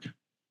at work.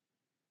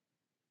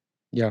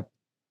 Yeah.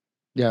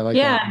 Yeah. I like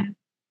that.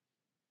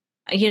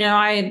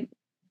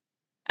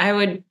 I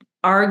would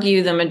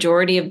argue the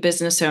majority of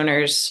business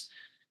owners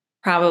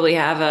probably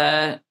have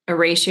a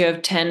ratio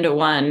of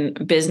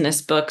 10-1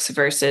 business books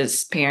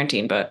versus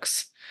parenting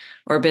books,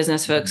 or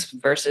business books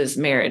versus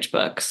marriage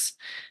books.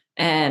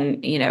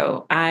 And,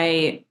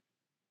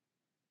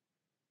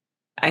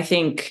 I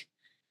think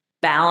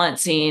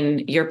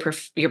balancing your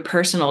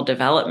personal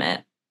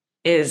development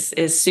is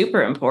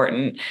super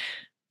important.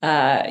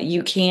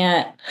 You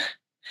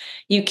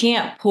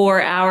can't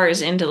pour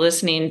hours into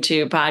listening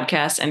to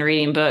podcasts and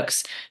reading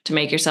books to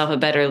make yourself a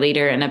better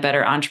leader and a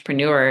better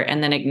entrepreneur,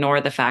 and then ignore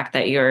the fact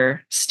that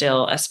you're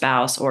still a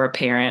spouse or a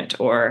parent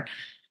or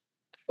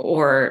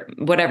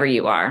whatever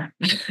you are.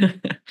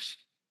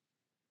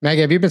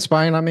 Maggie, have you been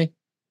spying on me?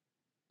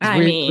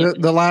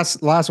 The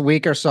last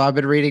week or so, I've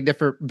been reading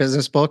different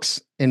business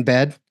books in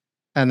bed,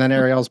 and then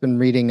Ariel's been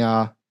reading.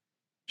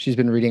 She's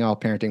been reading all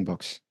parenting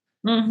books.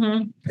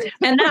 Mm-hmm.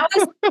 And that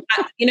was,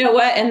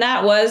 and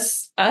that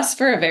was us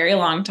for a very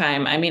long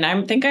time. I mean,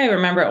 I think I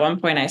remember at one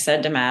point I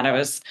said to Matt, I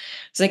was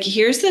like,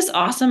 here's this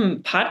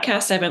awesome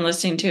podcast I've been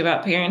listening to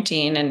about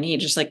parenting. And he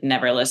just like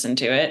never listened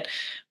to it.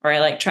 Or I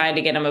like tried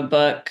to get him a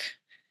book,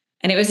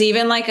 and it was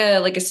even like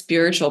a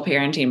spiritual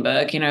parenting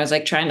book. I was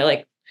like trying to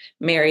like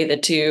marry the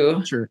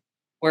two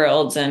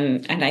worlds.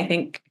 And I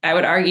think I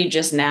would argue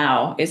just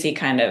now is he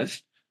kind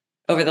of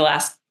over the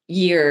last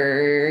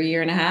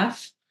year and a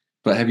half.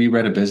 But have you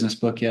read a business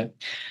book yet?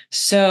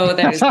 So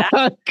there's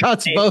that.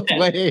 Cuts both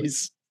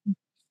ways.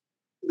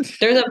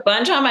 There's a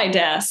bunch on my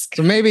desk.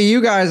 So maybe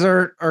you guys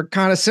are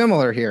kind of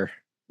similar here.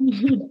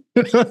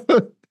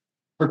 We're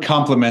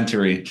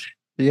complementary.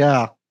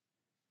 Yeah.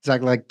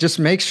 Exactly. Like, just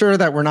make sure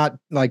that we're not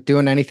like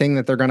doing anything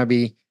that they're going to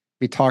be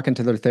talking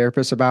to their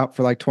therapist about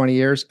for like 20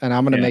 years. And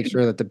I'm going to make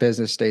sure that the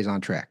business stays on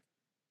track.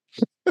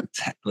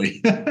 Exactly.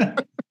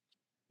 But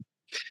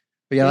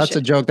yeah, that's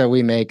a joke that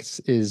we make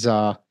is,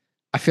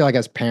 I feel like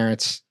as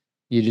parents,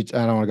 I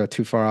don't want to go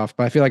too far off,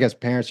 but I feel like as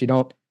parents,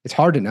 it's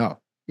hard to know,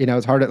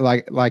 it's hard to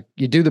like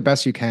you do the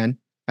best you can.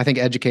 I think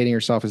educating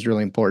yourself is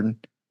really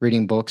important.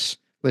 Reading books,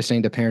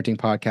 listening to parenting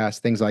podcasts,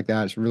 things like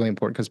that is really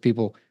important because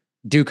people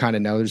do kind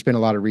of know. There's been a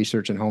lot of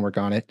research and homework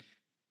on it,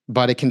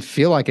 but it can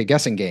feel like a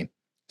guessing game,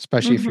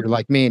 especially if you're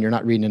like me and you're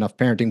not reading enough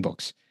parenting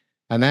books.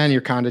 And then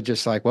you're kind of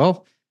just like,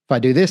 well, if I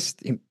do this,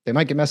 they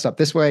might get messed up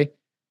this way.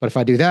 But if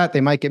I do that,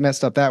 they might get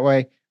messed up that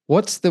way.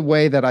 What's the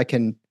way that I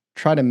can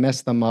try to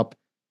mess them up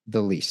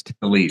the least?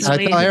 The least.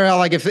 I tell Ariel,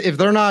 like if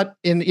they're not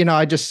in,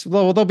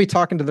 they'll be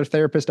talking to their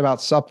therapist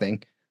about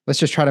something. Let's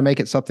just try to make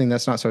it something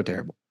that's not so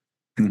terrible.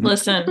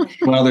 Listen.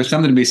 Well, there's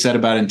something to be said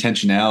about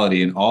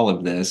intentionality in all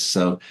of this.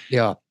 So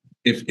yeah,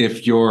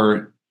 if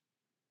you're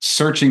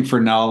searching for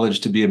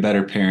knowledge to be a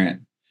better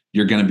parent,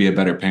 you're going to be a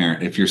better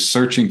parent. If you're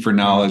searching for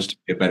knowledge to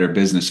be a better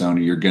business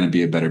owner, you're going to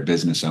be a better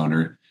business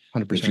owner.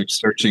 100%. If you're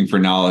searching for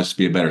knowledge to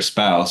be a better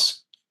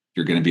spouse,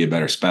 you're going to be a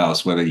better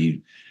spouse, whether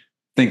you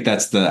think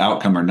that's the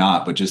outcome or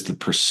not, but just the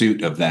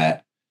pursuit of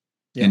that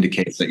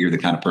indicates that you're the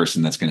kind of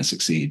person that's going to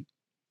succeed.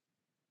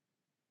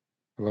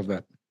 I love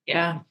that.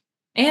 Yeah.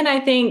 And I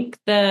think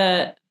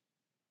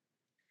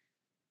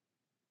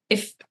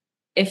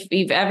if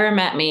you've ever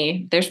met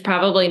me, there's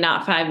probably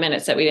not 5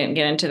 minutes that we didn't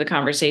get into the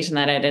conversation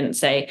that I didn't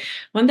say.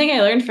 One thing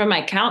I learned from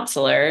my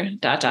counselor, ...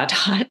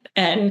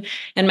 And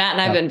Matt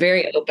and I have been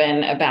very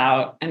open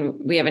about, and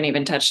we haven't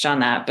even touched on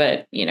that,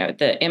 but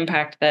the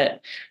impact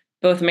that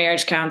both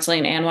marriage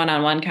counseling and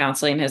one-on-one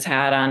counseling has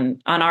had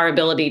on our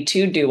ability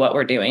to do what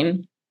we're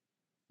doing,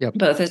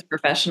 both as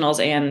professionals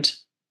and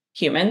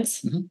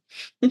humans.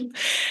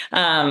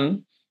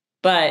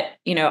 But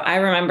I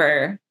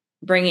remember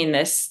bringing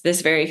this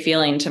very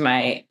feeling to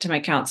my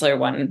counselor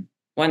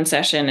one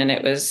session, and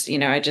it was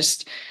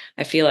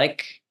I feel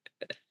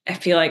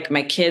like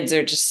my kids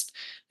are just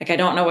like, I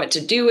don't know what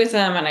to do with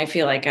them, and I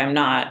feel like I'm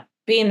not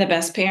being the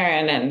best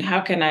parent, and how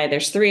can I?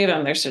 There's 3 of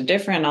them, they're so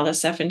different, all this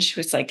stuff. And she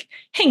was like,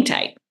 hang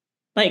tight.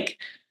 Like,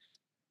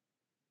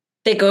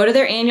 they go to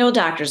their annual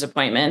doctor's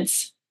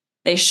appointments,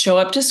 they show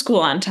up to school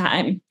on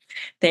time,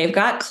 they've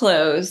got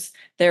clothes,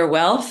 they're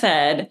well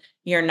fed,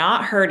 you're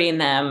not hurting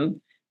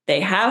them, they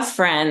have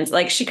friends.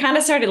 Like, she kind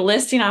of started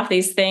listing off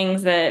these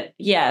things that,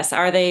 yes,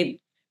 are they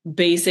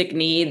basic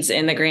needs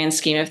in the grand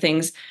scheme of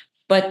things?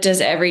 But does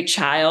every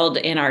child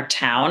in our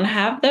town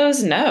have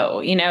those? No,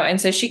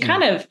 And so she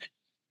kind of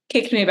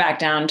kicked me back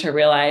down to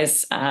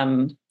realize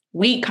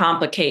we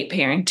complicate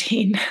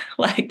parenting.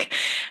 Like,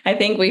 I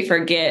think we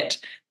forget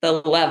the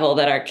level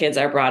that our kids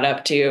are brought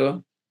up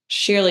to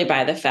sheerly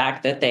by the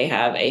fact that they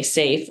have a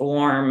safe,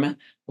 warm,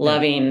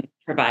 loving,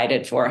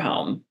 provided for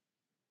home.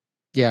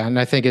 Yeah. And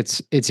I think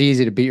it's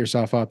easy to beat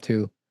yourself up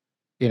too,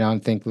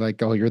 and think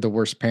like, oh, you're the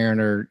worst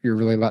parent, or you're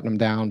really letting them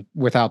down,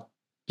 without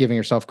giving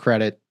yourself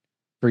credit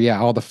for,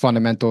 all the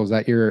fundamentals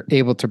that you're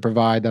able to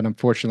provide that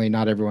unfortunately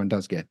not everyone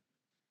does get.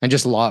 And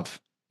just love.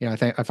 I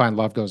find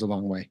love goes a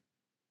long way.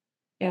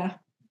 Yeah.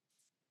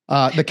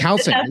 The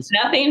counseling has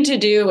nothing to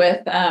do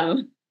with,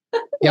 I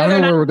don't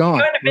know where we're going.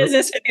 Going to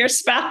business with your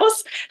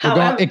spouse.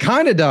 However, it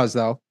kind of does,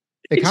 though.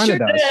 It kind of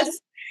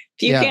does.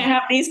 If you can't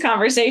have these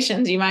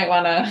conversations, you might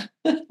want to.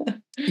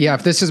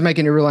 If this is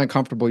making you really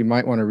uncomfortable, you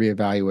might want to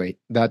reevaluate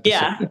that.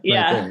 Yeah.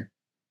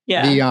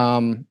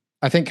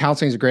 I think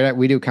counseling is great.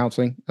 We do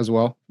counseling as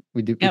well.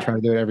 We try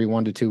to do it every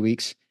 1 to 2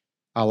 weeks.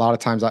 A lot of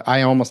times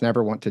I almost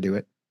never want to do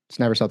it. It's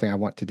never something I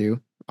want to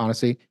do,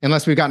 honestly,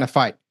 unless we've gotten a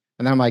fight.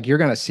 And then I'm like, you're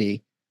going to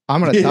see.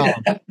 I'm going to tell him.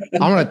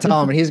 I'm going to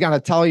tell him, and he's going to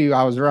tell you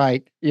I was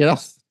right.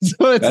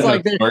 So it's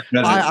like,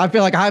 I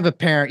feel like I have a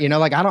parent,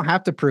 like, I don't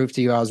have to prove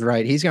to you I was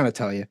right. He's going to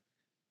tell you.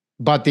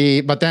 But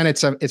then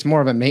it's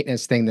more of a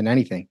maintenance thing than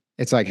anything.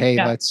 It's like, hey,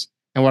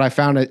 and what I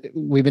found,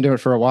 we've been doing it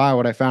for a while.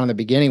 What I found in the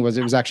beginning was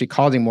it was actually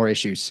causing more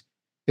issues.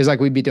 It was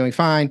like, we'd be doing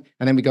fine.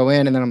 And then we go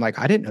in, and then I'm like,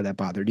 I didn't know that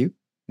bothered you.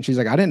 And she's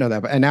like, I didn't know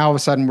that. And now all of a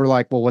sudden we're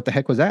like, well, what the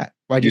heck was that?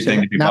 Why'd you say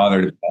that?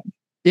 Bothered?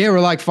 Yeah,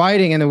 we're like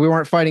fighting, and then we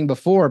weren't fighting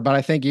before. But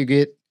I think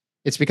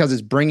it's because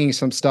it's bringing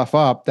some stuff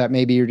up that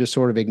maybe you're just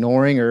sort of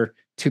ignoring or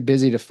too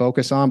busy to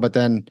focus on. But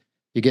then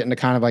you get into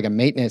kind of like a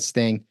maintenance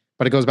thing.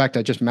 But it goes back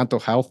to just mental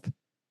health,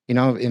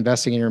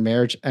 investing in your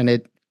marriage. And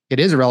it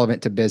is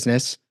relevant to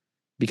business,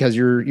 because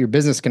your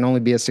business can only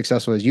be as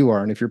successful as you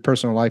are. And if your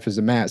personal life is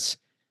a mess,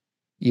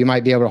 you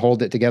might be able to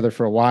hold it together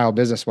for a while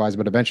business-wise,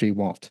 but eventually you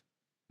won't.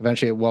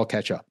 Eventually it will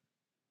catch up.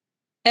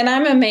 And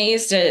I'm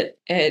amazed at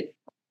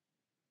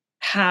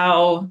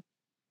how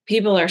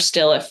people are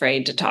still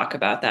afraid to talk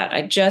about that.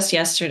 I just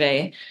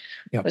yesterday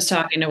was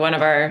talking to one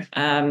of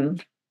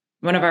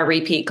our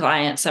repeat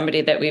clients,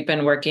 somebody that we've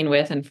been working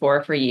with and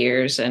for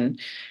years. And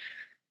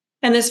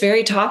this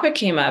very topic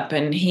came up,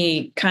 and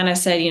he kind of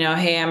said,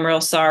 hey, I'm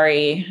real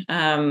sorry.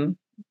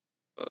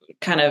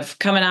 Kind of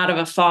coming out of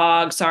a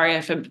fog. Sorry,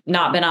 I've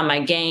not been on my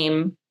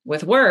game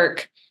with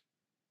work.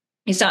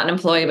 He's not an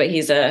employee, but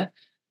he's a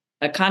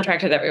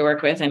contractor that we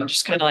work with. And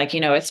just kind of like,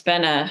 it's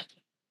been a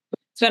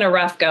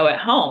rough go at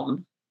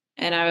home.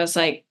 And I was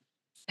like,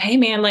 hey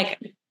man, like,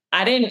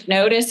 I didn't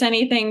notice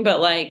anything, but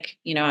like,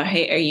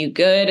 hey, are you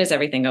good? Is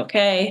everything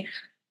okay?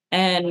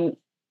 And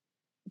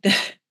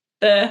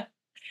the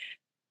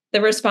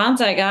the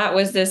response I got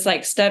was this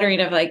like stuttering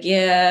of like,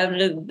 yeah,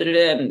 blah, blah,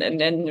 blah, and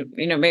then,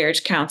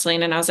 marriage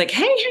counseling. And I was like,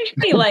 hey,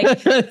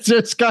 like,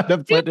 just kind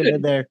of putting it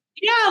in there,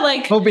 yeah,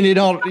 like hoping it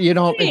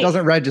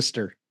doesn't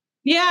register.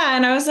 Yeah.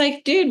 And I was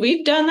like, dude,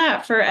 we've done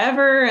that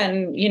forever.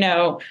 And,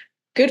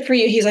 good for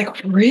you. He's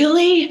like,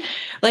 really?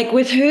 Like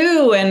with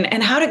who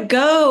and how'd it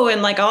go?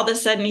 And like all of a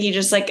sudden he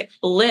just like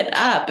lit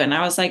up. And I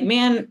was like,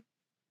 man,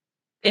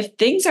 if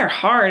things are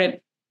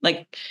hard,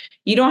 like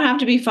you don't have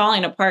to be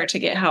falling apart to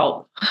get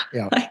help.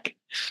 Yeah.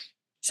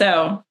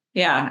 So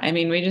yeah, I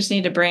mean, we just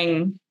need to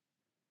bring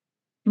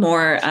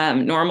more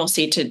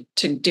normalcy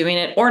to doing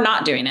it or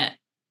not doing it.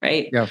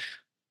 Right. Yeah.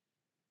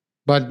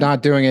 But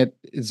not doing it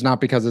is not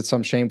because it's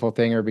some shameful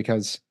thing or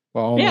because,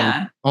 well,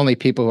 only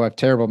people who have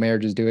terrible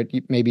marriages do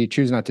it. Maybe you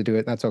choose not to do it.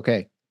 And that's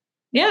okay.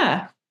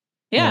 Yeah.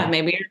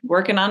 Maybe you're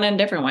working on it in a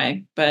different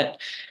way. But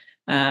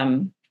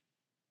owning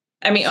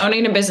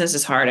a business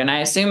is hard. And I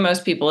assume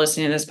most people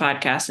listening to this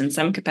podcast in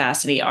some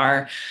capacity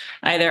are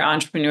either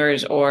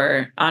entrepreneurs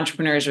or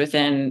entrepreneurs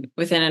within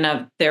and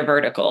of their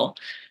vertical.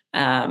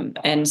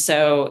 And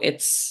so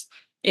it's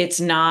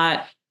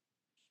not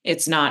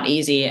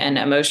easy. And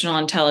emotional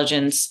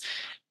intelligence,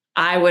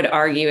 I would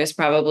argue, is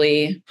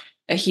probably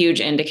a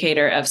huge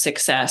indicator of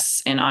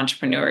success in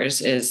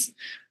entrepreneurs. Is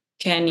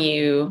can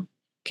you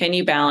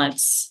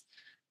balance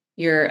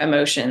your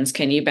emotions?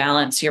 Can you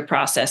balance your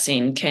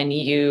processing? Can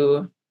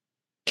you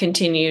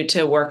continue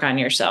to work on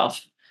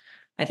yourself?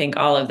 I think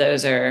all of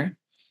those are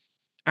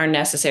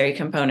necessary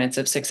components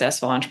of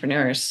successful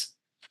entrepreneurs.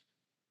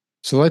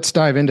 So let's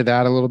dive into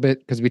that a little bit,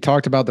 because we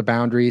talked about the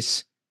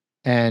boundaries.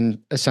 And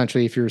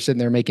essentially, if you're sitting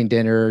there making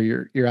dinner, or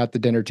you're at the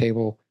dinner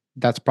table,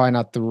 that's probably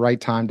not the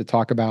right time to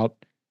talk about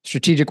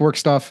strategic work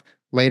stuff.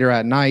 Later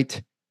at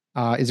night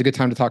is a good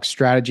time to talk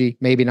strategy.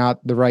 Maybe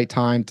not the right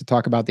time to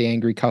talk about the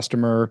angry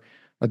customer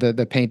or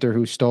the painter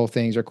who stole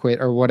things or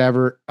quit or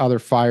whatever other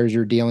fires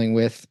you're dealing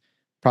with.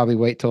 Probably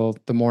wait till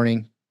the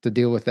morning to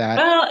deal with that.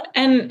 Well,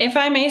 and if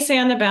I may say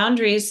on the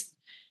boundaries,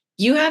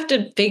 you have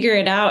to figure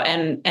it out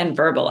and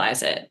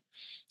verbalize it.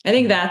 I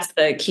think that's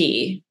the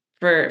key.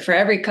 For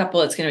every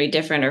couple, it's going to be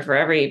different, or for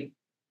every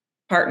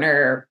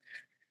partner,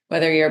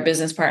 whether you're a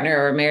business partner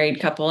or a married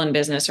couple in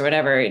business or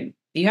whatever,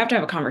 you have to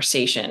have a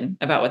conversation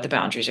about what the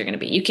boundaries are going to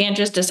be. You can't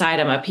just decide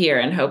them up here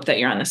and hope that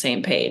you're on the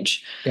same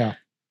page. Yeah.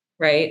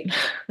 Right.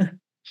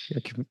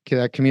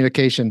 That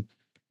communication,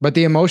 but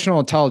the emotional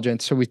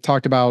intelligence. So we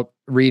talked about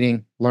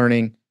reading,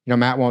 learning.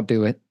 Matt won't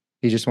do it.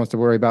 He just wants to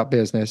worry about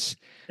business.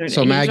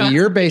 So Maggie,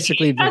 you're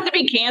basically you have to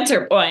be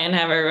cancer boy and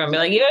have everyone be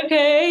like, "You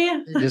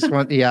okay?"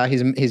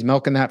 He's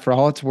milking that for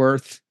all it's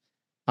worth.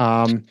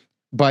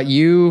 But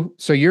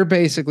you're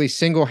basically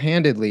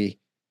single-handedly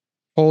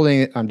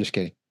holding it. I'm just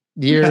kidding.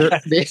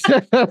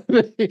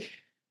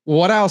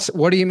 What else?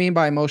 What do you mean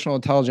by emotional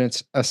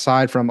intelligence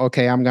aside from,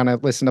 okay, I'm going to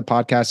listen to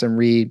podcasts and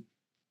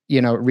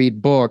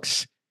read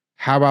books?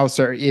 How about,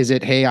 sir, is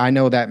it, hey, I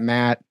know that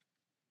Matt,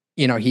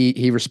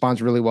 he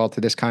responds really well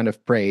to this kind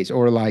of praise,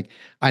 or like,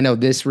 I know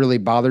this really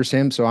bothers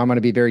him, so I'm going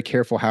to be very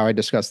careful how I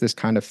discuss this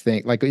kind of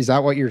thing. Like, is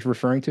that what you're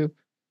referring to?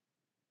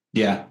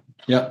 Yeah.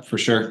 Yep, for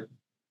sure.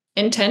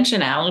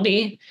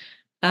 Intentionality.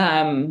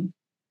 There's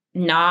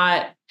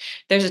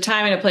a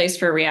time and a place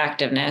for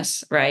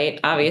reactiveness, right?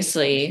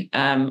 Obviously,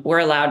 we're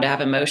allowed to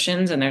have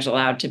emotions, and there's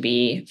allowed to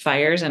be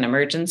fires and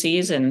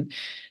emergencies and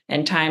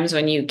times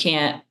when you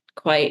can't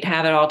quite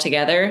have it all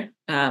together.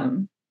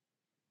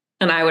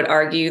 And I would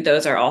argue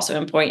those are also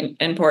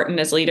important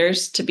as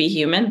leaders, to be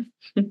human.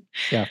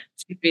 Yeah.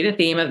 To be the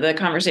theme of the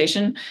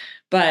conversation.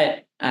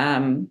 But,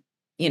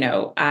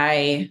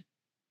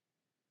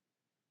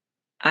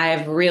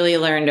 I've really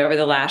learned over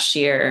the last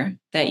year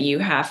that you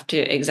have to,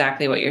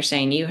 exactly what you're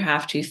saying, you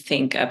have to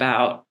think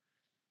about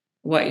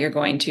what you're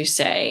going to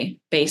say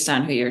based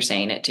on who you're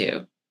saying it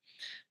to.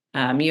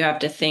 You have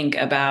to think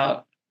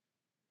about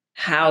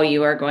how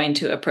you are going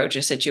to approach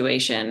a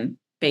situation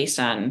based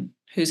on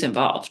who's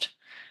involved.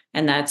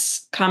 And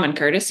that's common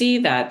courtesy.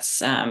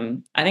 That's,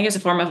 I think it's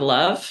a form of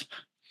love.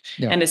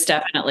 Yeah. And it's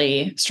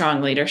definitely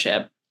strong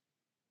leadership.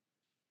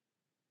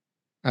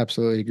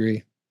 Absolutely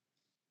agree.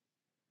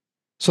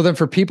 So then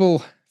for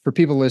people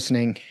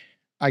listening,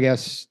 I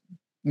guess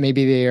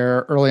maybe they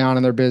are early on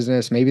in their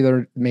business. Maybe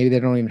they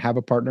don't even have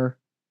a partner,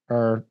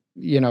 or,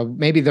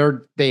 maybe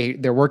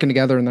they're working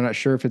together and they're not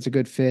sure if it's a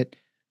good fit.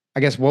 I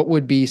guess what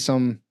would be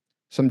some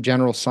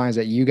general signs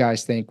that you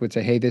guys think would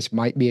say, hey, this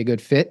might be a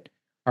good fit?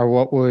 Or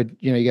what would,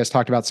 you guys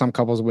talked about some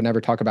couples would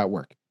never talk about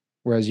work,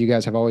 whereas you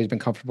guys have always been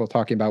comfortable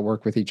talking about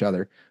work with each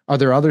other. Are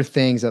there other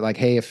things that, like,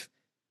 hey, if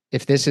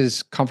this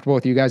is comfortable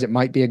with you guys, it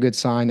might be a good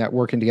sign that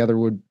working together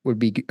would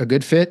be a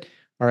good fit?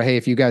 Or, hey,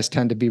 if you guys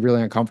tend to be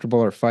really uncomfortable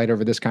or fight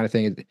over this kind of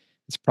thing,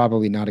 it's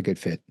probably not a good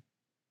fit?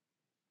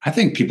 I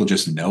think people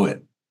just know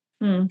it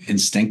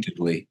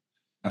instinctively.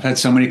 I've had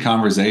so many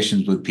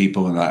conversations with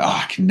people and like,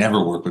 I can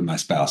never work with my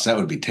spouse. That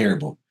would be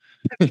terrible.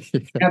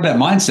 Have that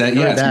mindset.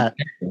 Yeah. That.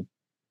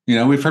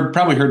 We've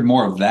probably heard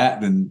more of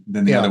that than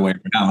the other way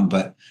around,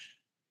 but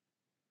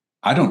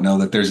I don't know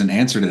that there's an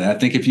answer to that. I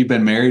think if you've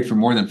been married for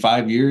more than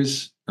 5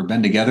 years, or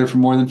been together for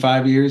more than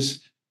 5 years,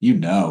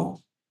 you're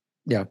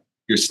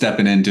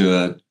stepping into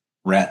a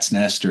rat's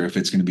nest, or if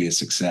it's going to be a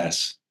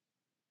success.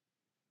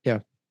 Yeah.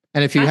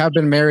 And if you have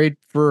been married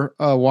for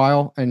a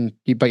while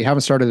but you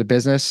haven't started a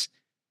business,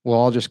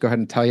 well, I'll just go ahead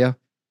and tell you,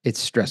 it's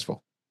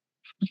stressful.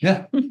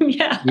 Yeah.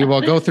 Yeah. We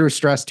will go through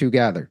stress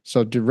together.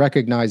 So to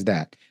recognize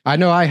that. I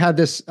know I had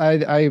this,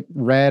 I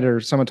read,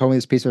 or someone told me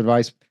this piece of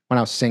advice when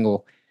I was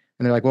single.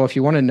 And they're like, well, if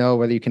you want to know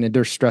whether you can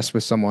endure stress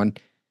with someone,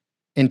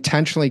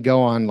 intentionally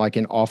go on like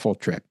an awful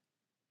trip.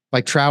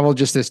 Like travel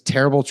just this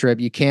terrible trip.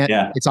 You can't,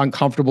 it's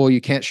uncomfortable.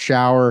 You can't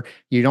shower.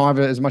 You don't have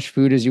as much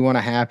food as you want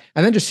to have.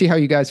 And then just see how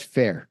you guys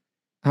fare.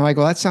 I'm like,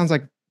 well, that sounds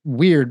like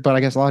weird, but I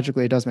guess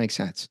logically it does make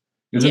sense.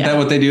 Isn't that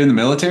what they do in the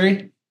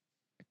military?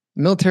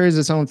 Military is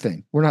its own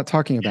thing. We're not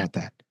talking about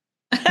that.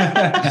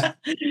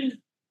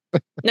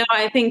 No,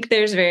 I think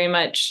there's very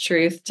much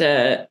truth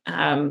to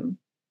an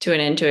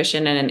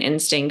intuition and an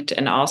instinct.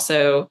 And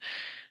also,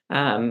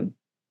 I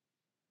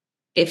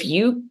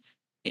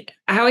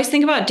always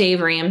think about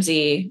Dave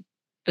Ramsey.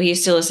 We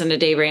used to listen to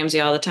Dave Ramsey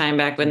all the time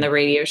back when the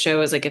radio show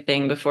was like a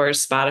thing before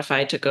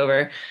Spotify took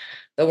over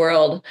the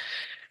world.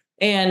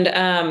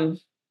 And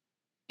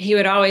he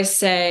would always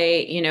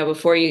say,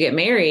 before you get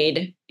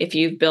married, if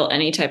you've built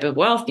any type of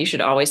wealth, you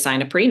should always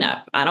sign a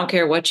prenup. I don't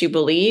care what you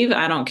believe.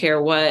 I don't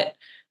care what,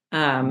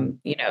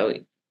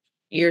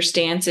 your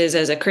stance is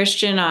as a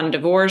Christian on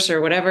divorce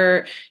or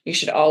whatever. You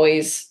should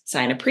always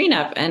sign a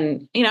prenup.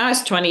 And, I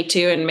was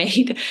 22 and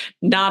made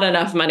not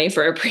enough money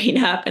for a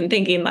prenup and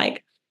thinking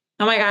like,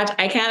 oh my gosh,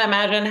 I can't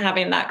imagine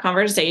having that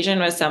conversation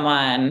with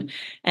someone.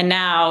 And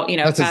now,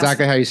 that's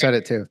exactly how you said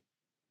it too.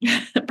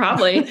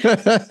 Probably.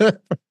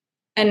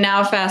 And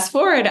now fast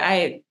forward,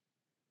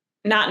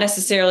 not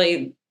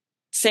necessarily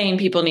saying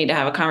people need to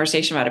have a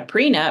conversation about a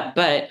prenup,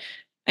 but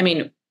I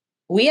mean,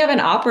 we have an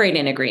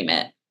operating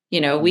agreement.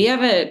 We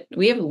have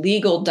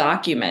legal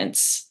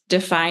documents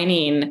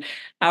defining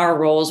our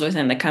roles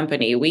within the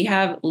company. We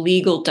have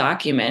legal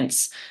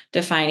documents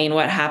defining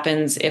what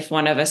happens if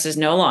one of us is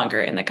no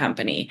longer in the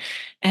company.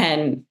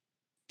 And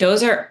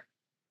those are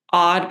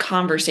odd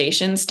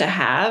conversations to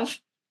have.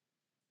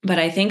 But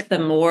I think the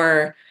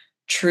more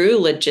true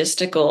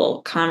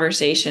logistical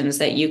conversations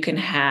that you can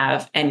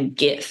have and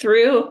get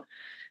through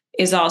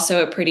is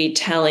also a pretty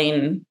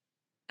telling,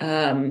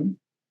 I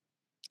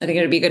think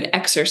it would be a good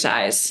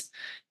exercise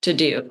to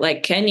do.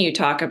 Like, can you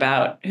talk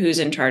about who's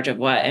in charge of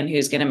what and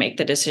who's going to make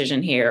the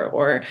decision here?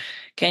 Or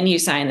can you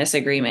sign this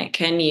agreement?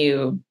 Can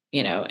you,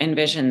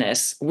 envision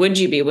this? Would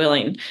you be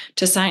willing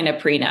to sign a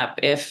prenup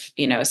if,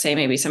 say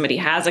maybe somebody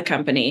has a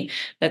company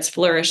that's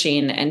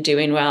flourishing and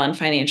doing well and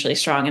financially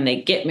strong and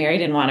they get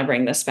married and want to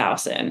bring the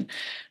spouse in?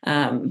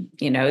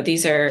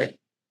 These are,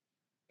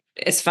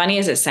 as funny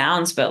as it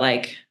sounds, but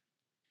like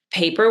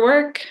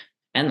paperwork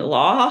and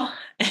law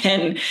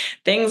and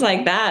things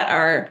like that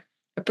are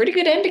a pretty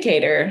good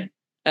indicator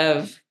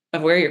of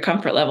where your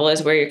comfort level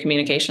is, where your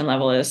communication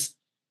level is.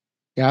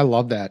 Yeah, I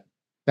love that.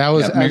 That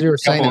was, as you were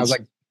saying, I was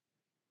like,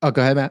 oh,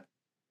 go ahead, Matt.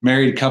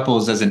 Married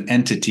couples as an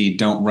entity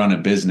don't run a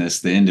business.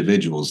 The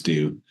individuals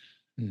do.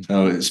 Mm-hmm.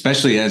 So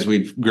especially as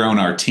we've grown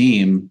our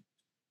team,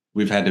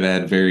 we've had to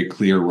add very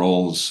clear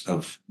roles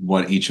of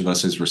what each of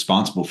us is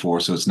responsible for.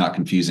 So it's not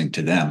confusing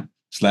to them.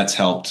 So that's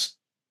helped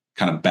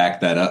kind of back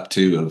that up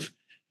too of,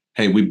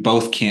 hey, we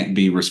both can't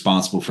be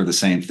responsible for the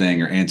same thing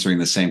or answering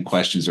the same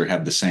questions or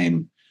have the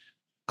same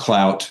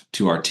clout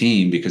to our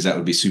team, because that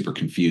would be super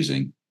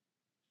confusing.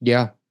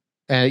 Yeah.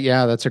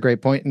 Yeah, that's a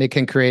great point. And it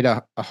can create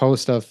a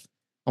host of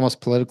almost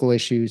political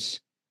issues,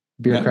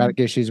 bureaucratic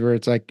issues where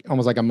it's like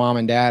almost like a mom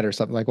and dad or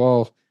something like,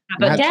 well,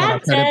 but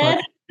Dad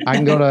said I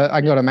can go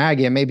to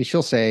Maggie and maybe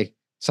she'll say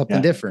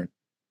something different.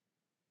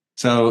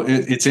 So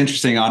it's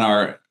interesting on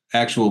our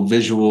actual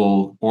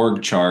visual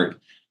org chart.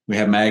 We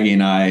have Maggie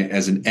and I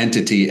as an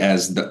entity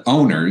as the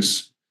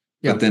owners,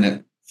 but then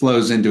it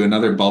flows into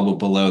another bubble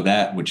below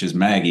that, which is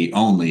Maggie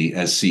only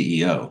as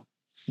CEO.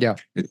 Yeah.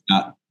 It's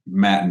not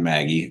Matt and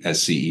Maggie as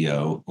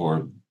CEO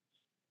or,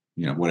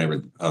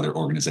 whatever other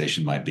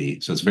organization might be.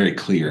 So it's very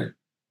clear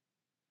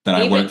that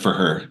I work for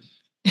her.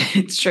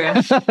 It's true.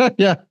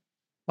 Yeah.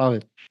 Love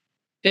it.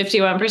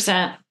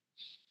 51%.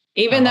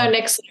 Even though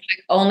Nick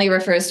only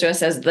refers to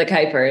us as the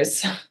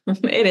Kuipers,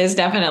 it is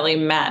definitely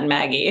Matt and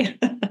Maggie.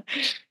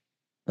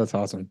 That's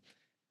awesome.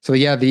 So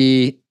yeah,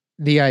 the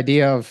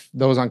idea of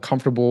those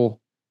uncomfortable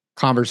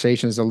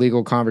conversations, the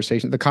legal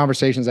conversations, the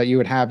conversations that you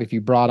would have if you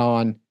brought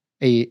on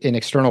an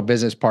external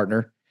business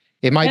partner.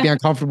 It might be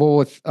uncomfortable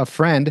with a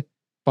friend,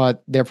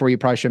 but therefore you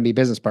probably shouldn't be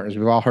business partners.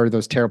 We've all heard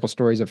those terrible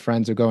stories of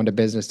friends who go into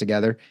business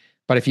together.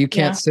 But if you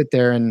can't sit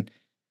there and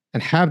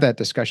have that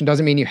discussion,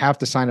 doesn't mean you have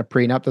to sign a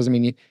prenup, doesn't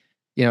mean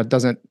it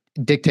doesn't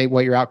dictate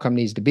what your outcome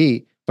needs to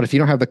be. But if you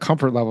don't have the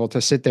comfort level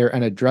to sit there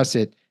and address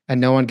it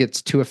and no one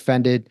gets too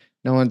offended,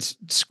 no one's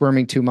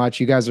squirming too much,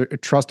 you guys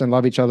trust and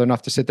love each other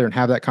enough to sit there and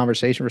have that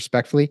conversation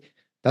respectfully,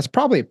 that's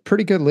probably a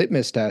pretty good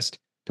litmus test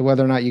to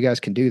whether or not you guys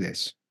can do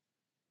this.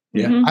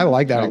 Yeah. I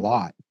like that a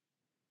lot.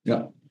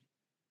 Yeah.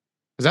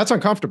 Because that's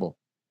uncomfortable.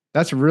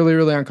 That's really,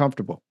 really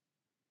uncomfortable.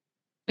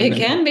 It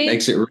can be.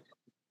 Makes it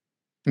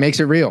Makes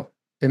it real.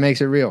 It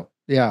makes it real.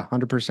 Yeah,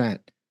 100%.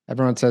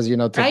 Everyone says,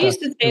 I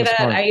used to say that.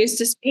 smart. I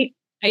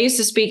used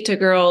to speak to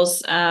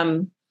girls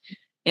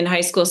in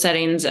high school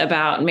settings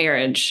about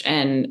marriage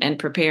and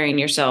preparing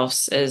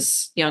yourselves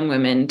as young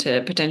women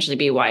to potentially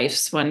be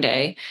wives one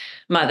day,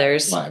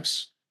 mothers.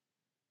 Wives.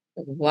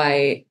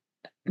 Why?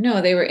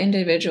 No, they were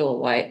individual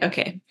white.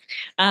 Okay.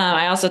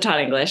 I also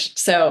taught English.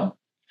 So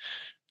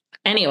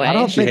anyway. I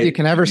don't think you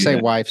can ever say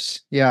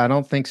wives. Yeah, I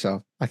don't think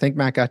so. I think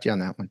Matt got you on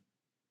that one.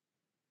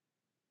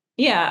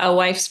 Yeah, a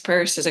wife's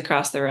purse is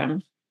across the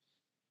room.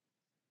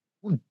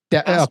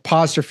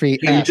 Apostrophe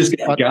You just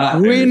got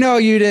we know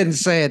you didn't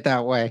say it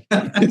that way.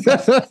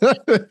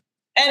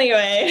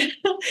 Anyway.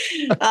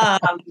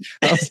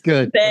 That's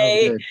good.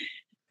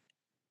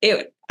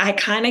 I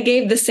kind of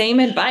gave the same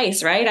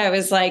advice, right? I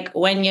was like,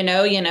 when you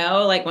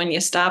know, like when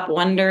you stop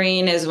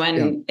wondering is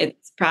when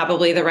it's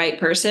probably the right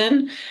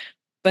person,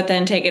 but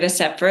then take it a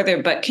step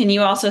further. But can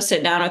you also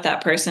sit down with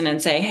that person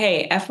and say,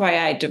 hey,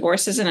 FYI,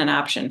 divorce isn't an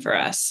option for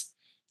us,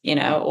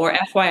 or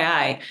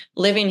FYI,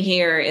 living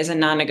here is a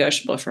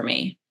non-negotiable for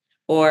me,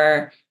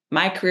 or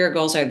my career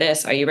goals are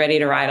this. Are you ready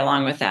to ride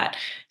along with that?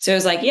 So it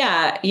was like,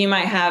 yeah, you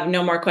might have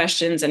no more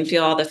questions and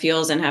feel all the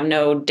feels and have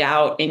no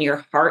doubt in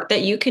your heart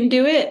that you can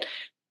do it.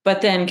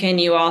 But then can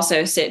you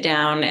also sit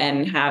down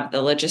and have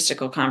the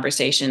logistical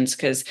conversations?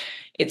 Because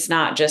it's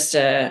not just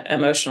a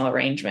emotional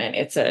arrangement.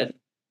 It's a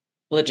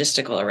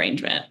logistical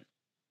arrangement.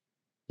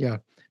 Yeah.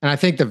 And I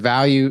think the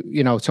value,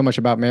 so much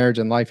about marriage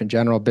and life in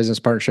general, business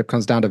partnership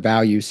comes down to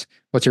values.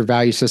 What's your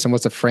value system?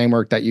 What's the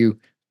framework that you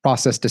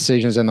process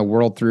decisions in the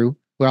world through?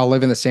 We all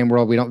live in the same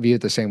world. We don't view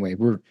it the same way.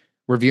 We're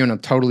viewing them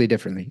totally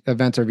differently.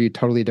 Events are viewed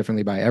totally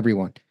differently by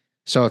everyone.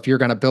 So if you're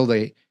going to build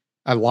a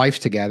life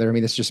together, I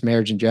mean, this is just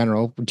marriage in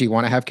general. Do you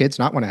want to have kids?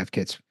 Not want to have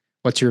kids?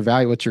 What's your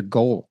value? What's your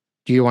goal?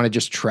 Do you want to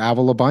just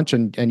travel a bunch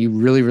and you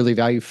really, really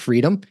value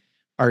freedom?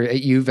 Or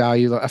you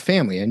value a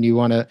family and you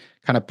want to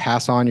kind of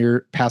pass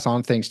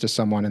on things to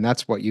someone, and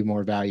that's what you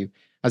more value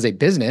as a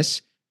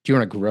business? Do you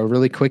want to grow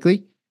really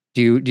quickly?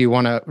 Do you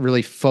want to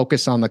really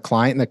focus on the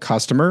client and the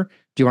customer?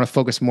 Do you want to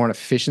focus more on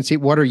efficiency?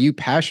 What are you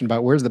passionate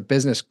about? Where's the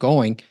business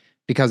going?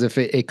 Because if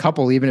a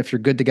couple, even if you're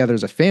good together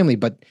as a family,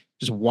 but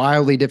just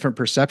wildly different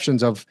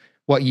perceptions of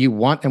what you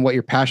want and what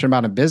you're passionate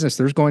about in business,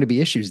 there's going to be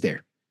issues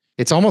there.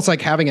 It's almost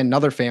like having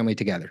another family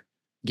together.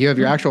 You have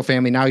your actual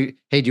family. Now,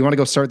 hey, do you want to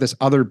go start this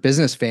other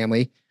business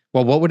family?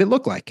 Well, what would it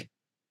look like?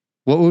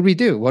 What would we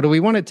do? What do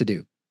we want it to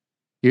do?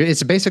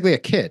 It's basically a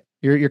kid.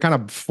 You're kind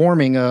of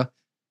forming a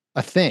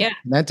thing,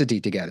 an entity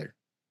together.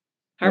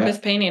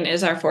 Harpeth Painting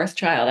is our fourth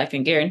child. I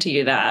can guarantee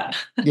you that.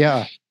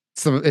 Yeah.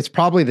 So it's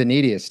probably the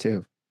neediest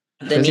too.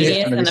 The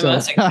neediest and the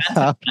most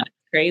expensive.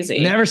 Crazy.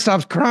 Never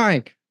stops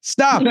crying.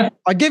 Stop.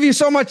 I give you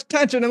so much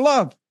attention and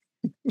love.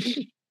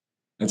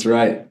 That's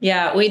right.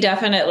 Yeah, we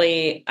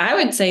definitely, I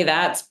would say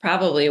that's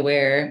probably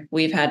where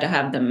we've had to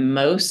have the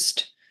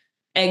most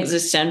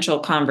existential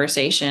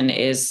conversation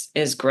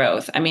is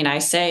growth. I mean, I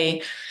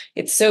say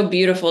it's so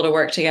beautiful to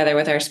work together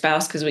with our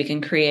spouse because we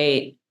can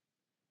create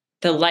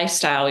the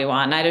lifestyle we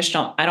want.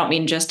 And I don't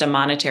mean just a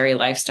monetary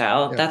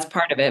lifestyle. Yeah. That's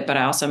part of it, but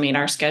I also mean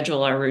our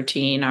schedule, our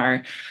routine,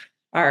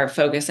 our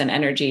focus and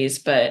energies.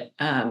 But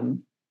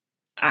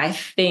I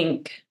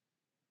think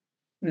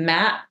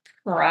Matt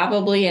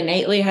probably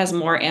innately has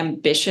more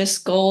ambitious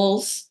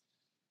goals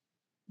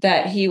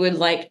that he would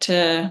like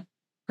to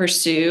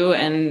pursue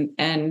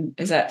and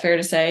is that fair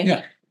to say?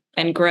 Yeah.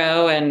 And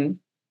grow. And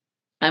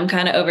I'm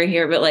kind of over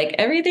here, but like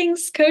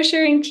everything's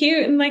kosher and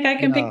cute and like I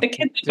can pick the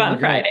kids up on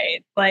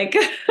Friday. Like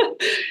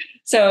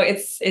so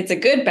it's a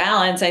good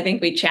balance. I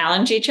think we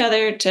challenge each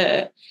other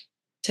to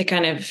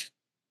kind of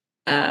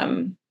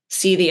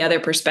see the other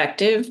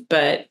perspective,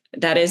 but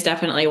that is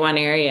definitely one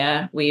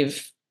area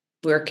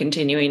we're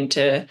continuing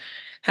to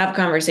have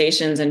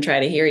conversations and try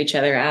to hear each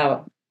other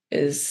out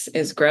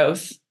is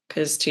growth.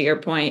 Because to your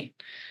point,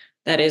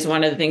 that is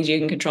one of the things you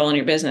can control in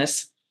your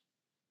business.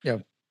 Yeah.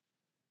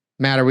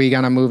 Matt, are we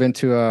going to move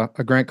into a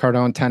Grant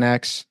Cardone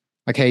 10X?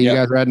 Like, hey, you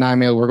guys read 9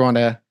 mil. We're going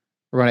to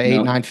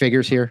 8-9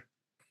 figures here.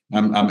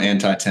 I'm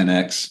anti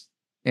 10X.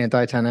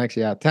 Anti 10X.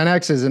 Yeah.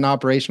 10X is an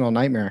operational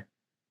nightmare.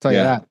 I'll tell you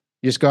that.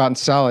 You just go out and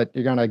sell it.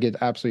 You're going to get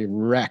absolutely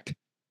wrecked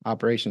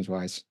operations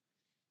wise.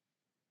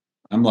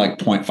 I'm like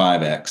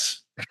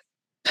 0.5X.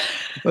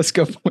 Let's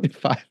go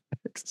 0.5X.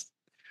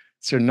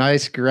 It's a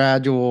nice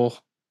gradual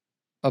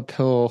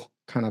uphill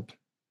kind of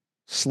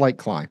slight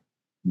climb.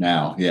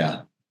 Now,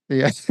 yeah.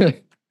 Yeah.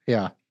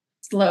 Yeah.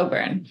 Slow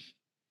burn.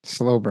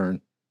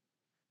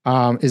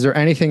 Is there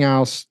anything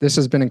else? This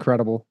has been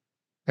incredible.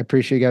 I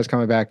appreciate you guys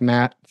coming back.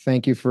 Matt,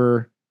 thank you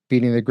for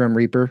beating the Grim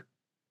Reaper.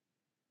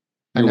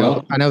 I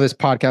know this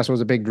podcast was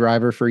a big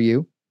driver for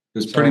you. It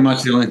was pretty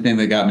much the only thing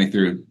that got me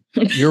through.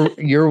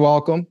 You're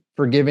welcome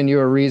for giving you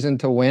a reason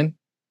to win.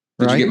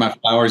 Did you get my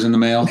flowers in the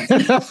mail?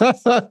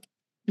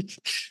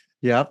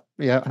 Yeah.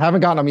 I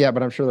haven't gotten them yet,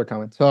 but I'm sure they're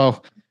coming.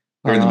 So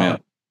they're in the mail.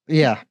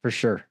 Yeah, for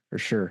sure.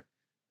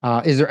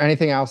 Is there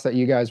anything else that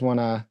you guys want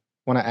to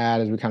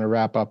add as we kind of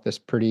wrap up this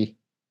pretty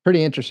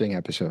interesting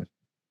episode?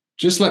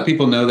 Just let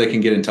people know they can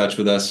get in touch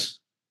with us.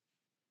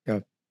 Yeah.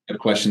 have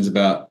questions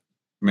about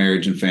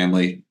marriage and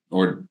family,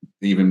 or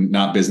even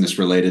not business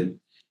related.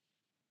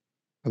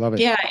 I love it.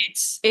 Yeah,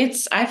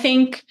 I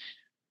think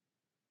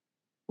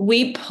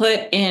we put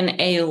in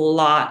a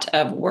lot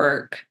of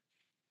work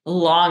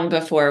long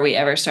before we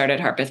ever started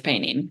Harpeth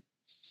Painting.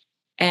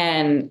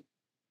 And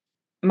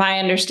my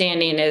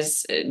understanding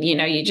is,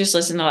 you just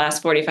listened to the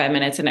last 45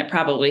 minutes and it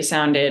probably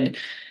sounded,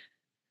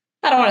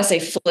 I don't want to say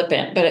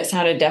flippant, but it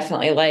sounded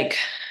definitely like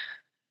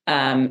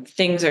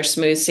things are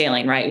smooth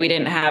sailing, right? We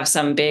didn't have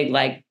some big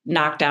like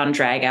knockdown,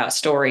 drag out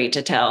story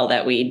to tell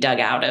that we dug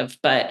out of,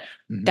 but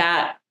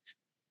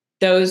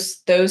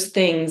those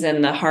things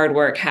and the hard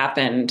work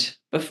happened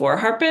before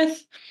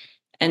Harpeth.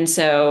 And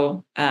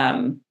so,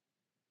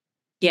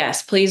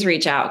 yes, please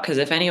reach out. Because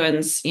if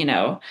anyone's,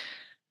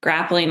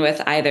 grappling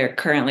with either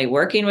currently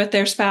working with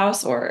their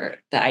spouse or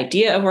the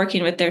idea of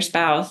working with their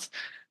spouse,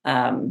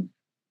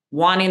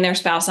 wanting their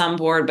spouse on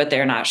board, but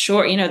they're not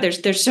sure,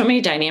 there's so many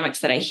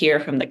dynamics that I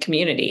hear from the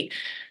community.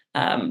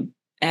 And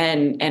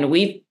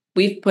we've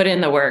put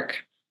in the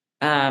work,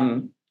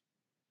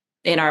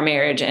 in our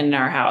marriage and in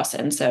our house.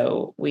 And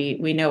so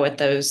we know what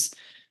those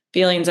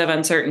feelings of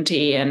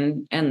uncertainty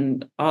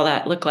and all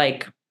that look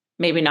like.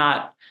 Maybe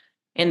not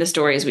in the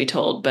stories we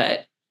told,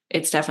 but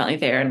it's definitely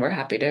there. And we're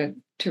happy to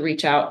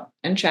reach out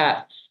and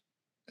chat.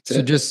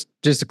 So just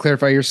to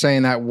clarify, you're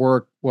saying that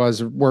work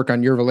was work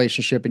on your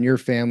relationship and your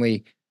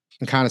family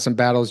and kind of some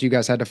battles you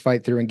guys had to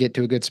fight through and get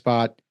to a good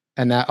spot.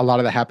 And that a lot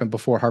of that happened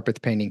before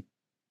Harpeth Painting.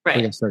 Right.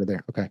 We got started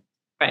there. Okay.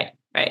 Right.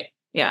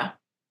 Yeah.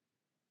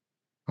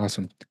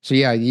 Awesome. So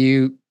yeah,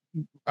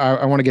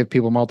 I want to give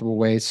people multiple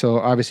ways. So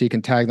obviously you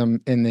can tag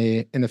them in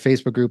the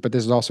Facebook group, but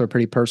this is also a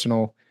pretty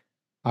personal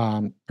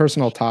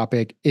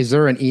topic. Is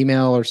there an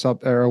email or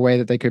a way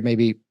that they could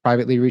maybe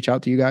privately reach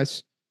out to you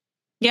guys?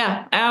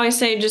 Yeah. I always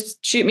say,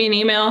 just shoot me an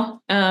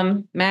email.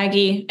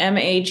 Maggie,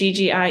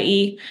 Maggie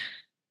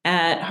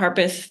at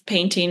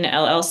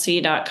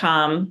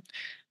harpethpaintingllc.com.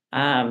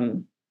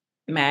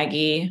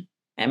 Maggie,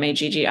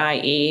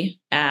 Maggie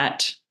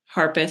at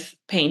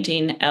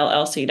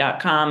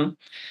harpethpaintingllc.com.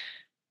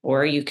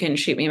 Or you can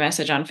shoot me a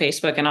message on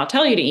Facebook and I'll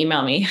tell you to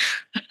email me.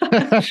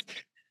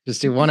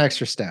 Just do one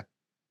extra step.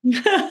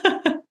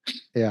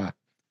 Yeah.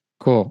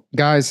 Cool.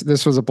 Guys,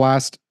 this was a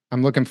blast.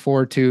 I'm looking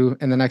forward to,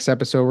 in the next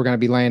episode, we're going to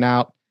be laying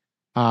out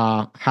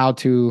how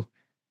to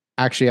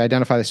actually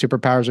identify the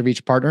superpowers of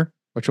each partner,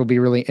 which will be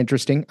really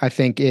interesting. I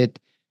think it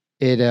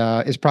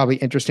is probably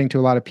interesting to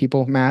a lot of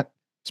people, Matt,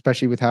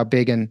 especially with how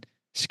big and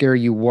scary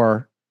you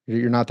were.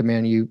 You're not the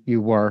man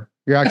you were.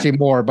 You're actually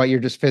more, but you're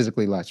just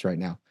physically less right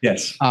now.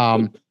 Yes.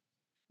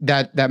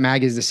 That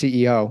Mag is the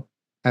CEO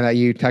and that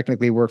you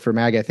technically work for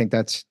Mag. I think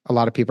that's a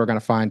lot of people are going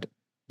to find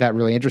that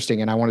really interesting.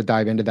 And I want to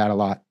dive into that a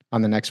lot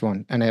on the next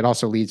one. And it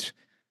also leads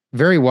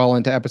very well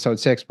into episode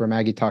 6, where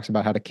Maggie talks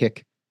about how to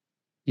kick,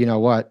 in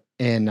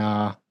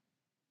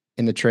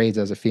the trades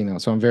as a female.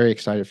 So I'm very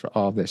excited for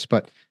all of this.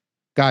 But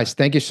guys,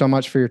 thank you so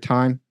much for your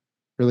time.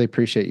 Really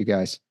appreciate you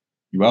guys.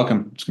 You're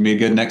welcome. It's going to be a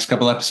good next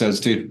couple episodes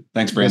too.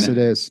 Thanks, Brandon. Yes, it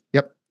is.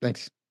 Yep.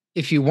 Thanks.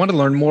 If you want to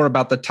learn more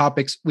about the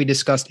topics we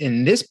discussed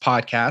in this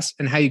podcast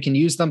and how you can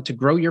use them to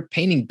grow your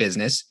painting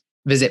business,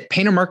 visit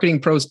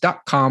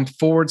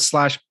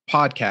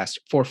paintermarketingpros.com/podcast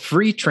for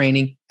free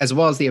training, as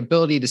well as the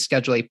ability to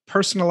schedule a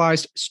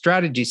personalized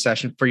strategy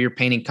session for your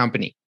painting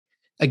company.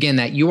 Again,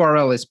 that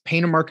URL is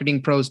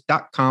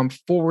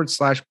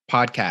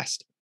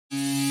paintermarketingpros.com/podcast.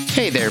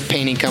 Hey there,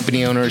 painting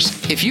company owners.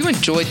 If you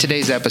enjoyed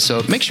today's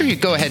episode, make sure you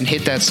go ahead and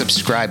hit that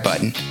subscribe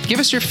button. Give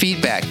us your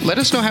feedback. Let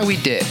us know how we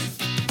did.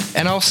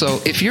 And also,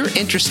 if you're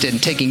interested in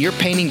taking your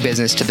painting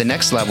business to the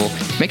next level,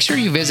 make sure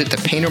you visit the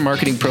Painter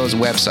Marketing Pros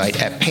website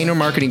at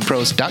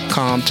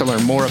paintermarketingpros.com to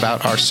learn more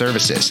about our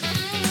services.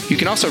 You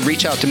can also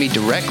reach out to me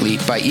directly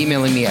by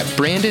emailing me at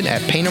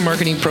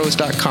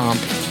brandon@paintermarketingpros.com,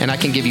 and I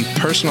can give you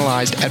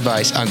personalized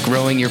advice on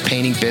growing your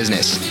painting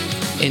business.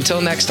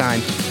 Until next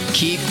time,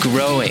 keep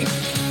growing.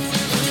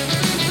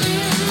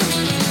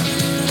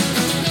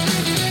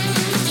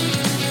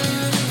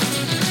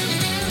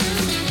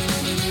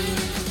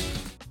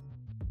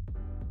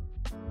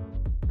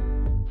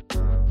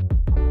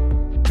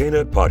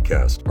 PaintNet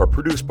podcasts are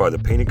produced by the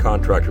Painting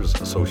Contractors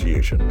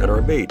Association and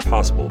are made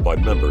possible by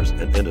members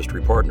and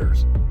industry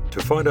partners.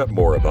 To find out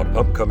more about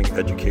upcoming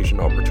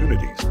education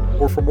opportunities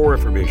or for more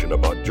information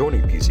about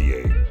joining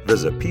PCA,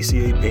 visit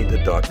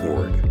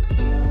pcapainted.org.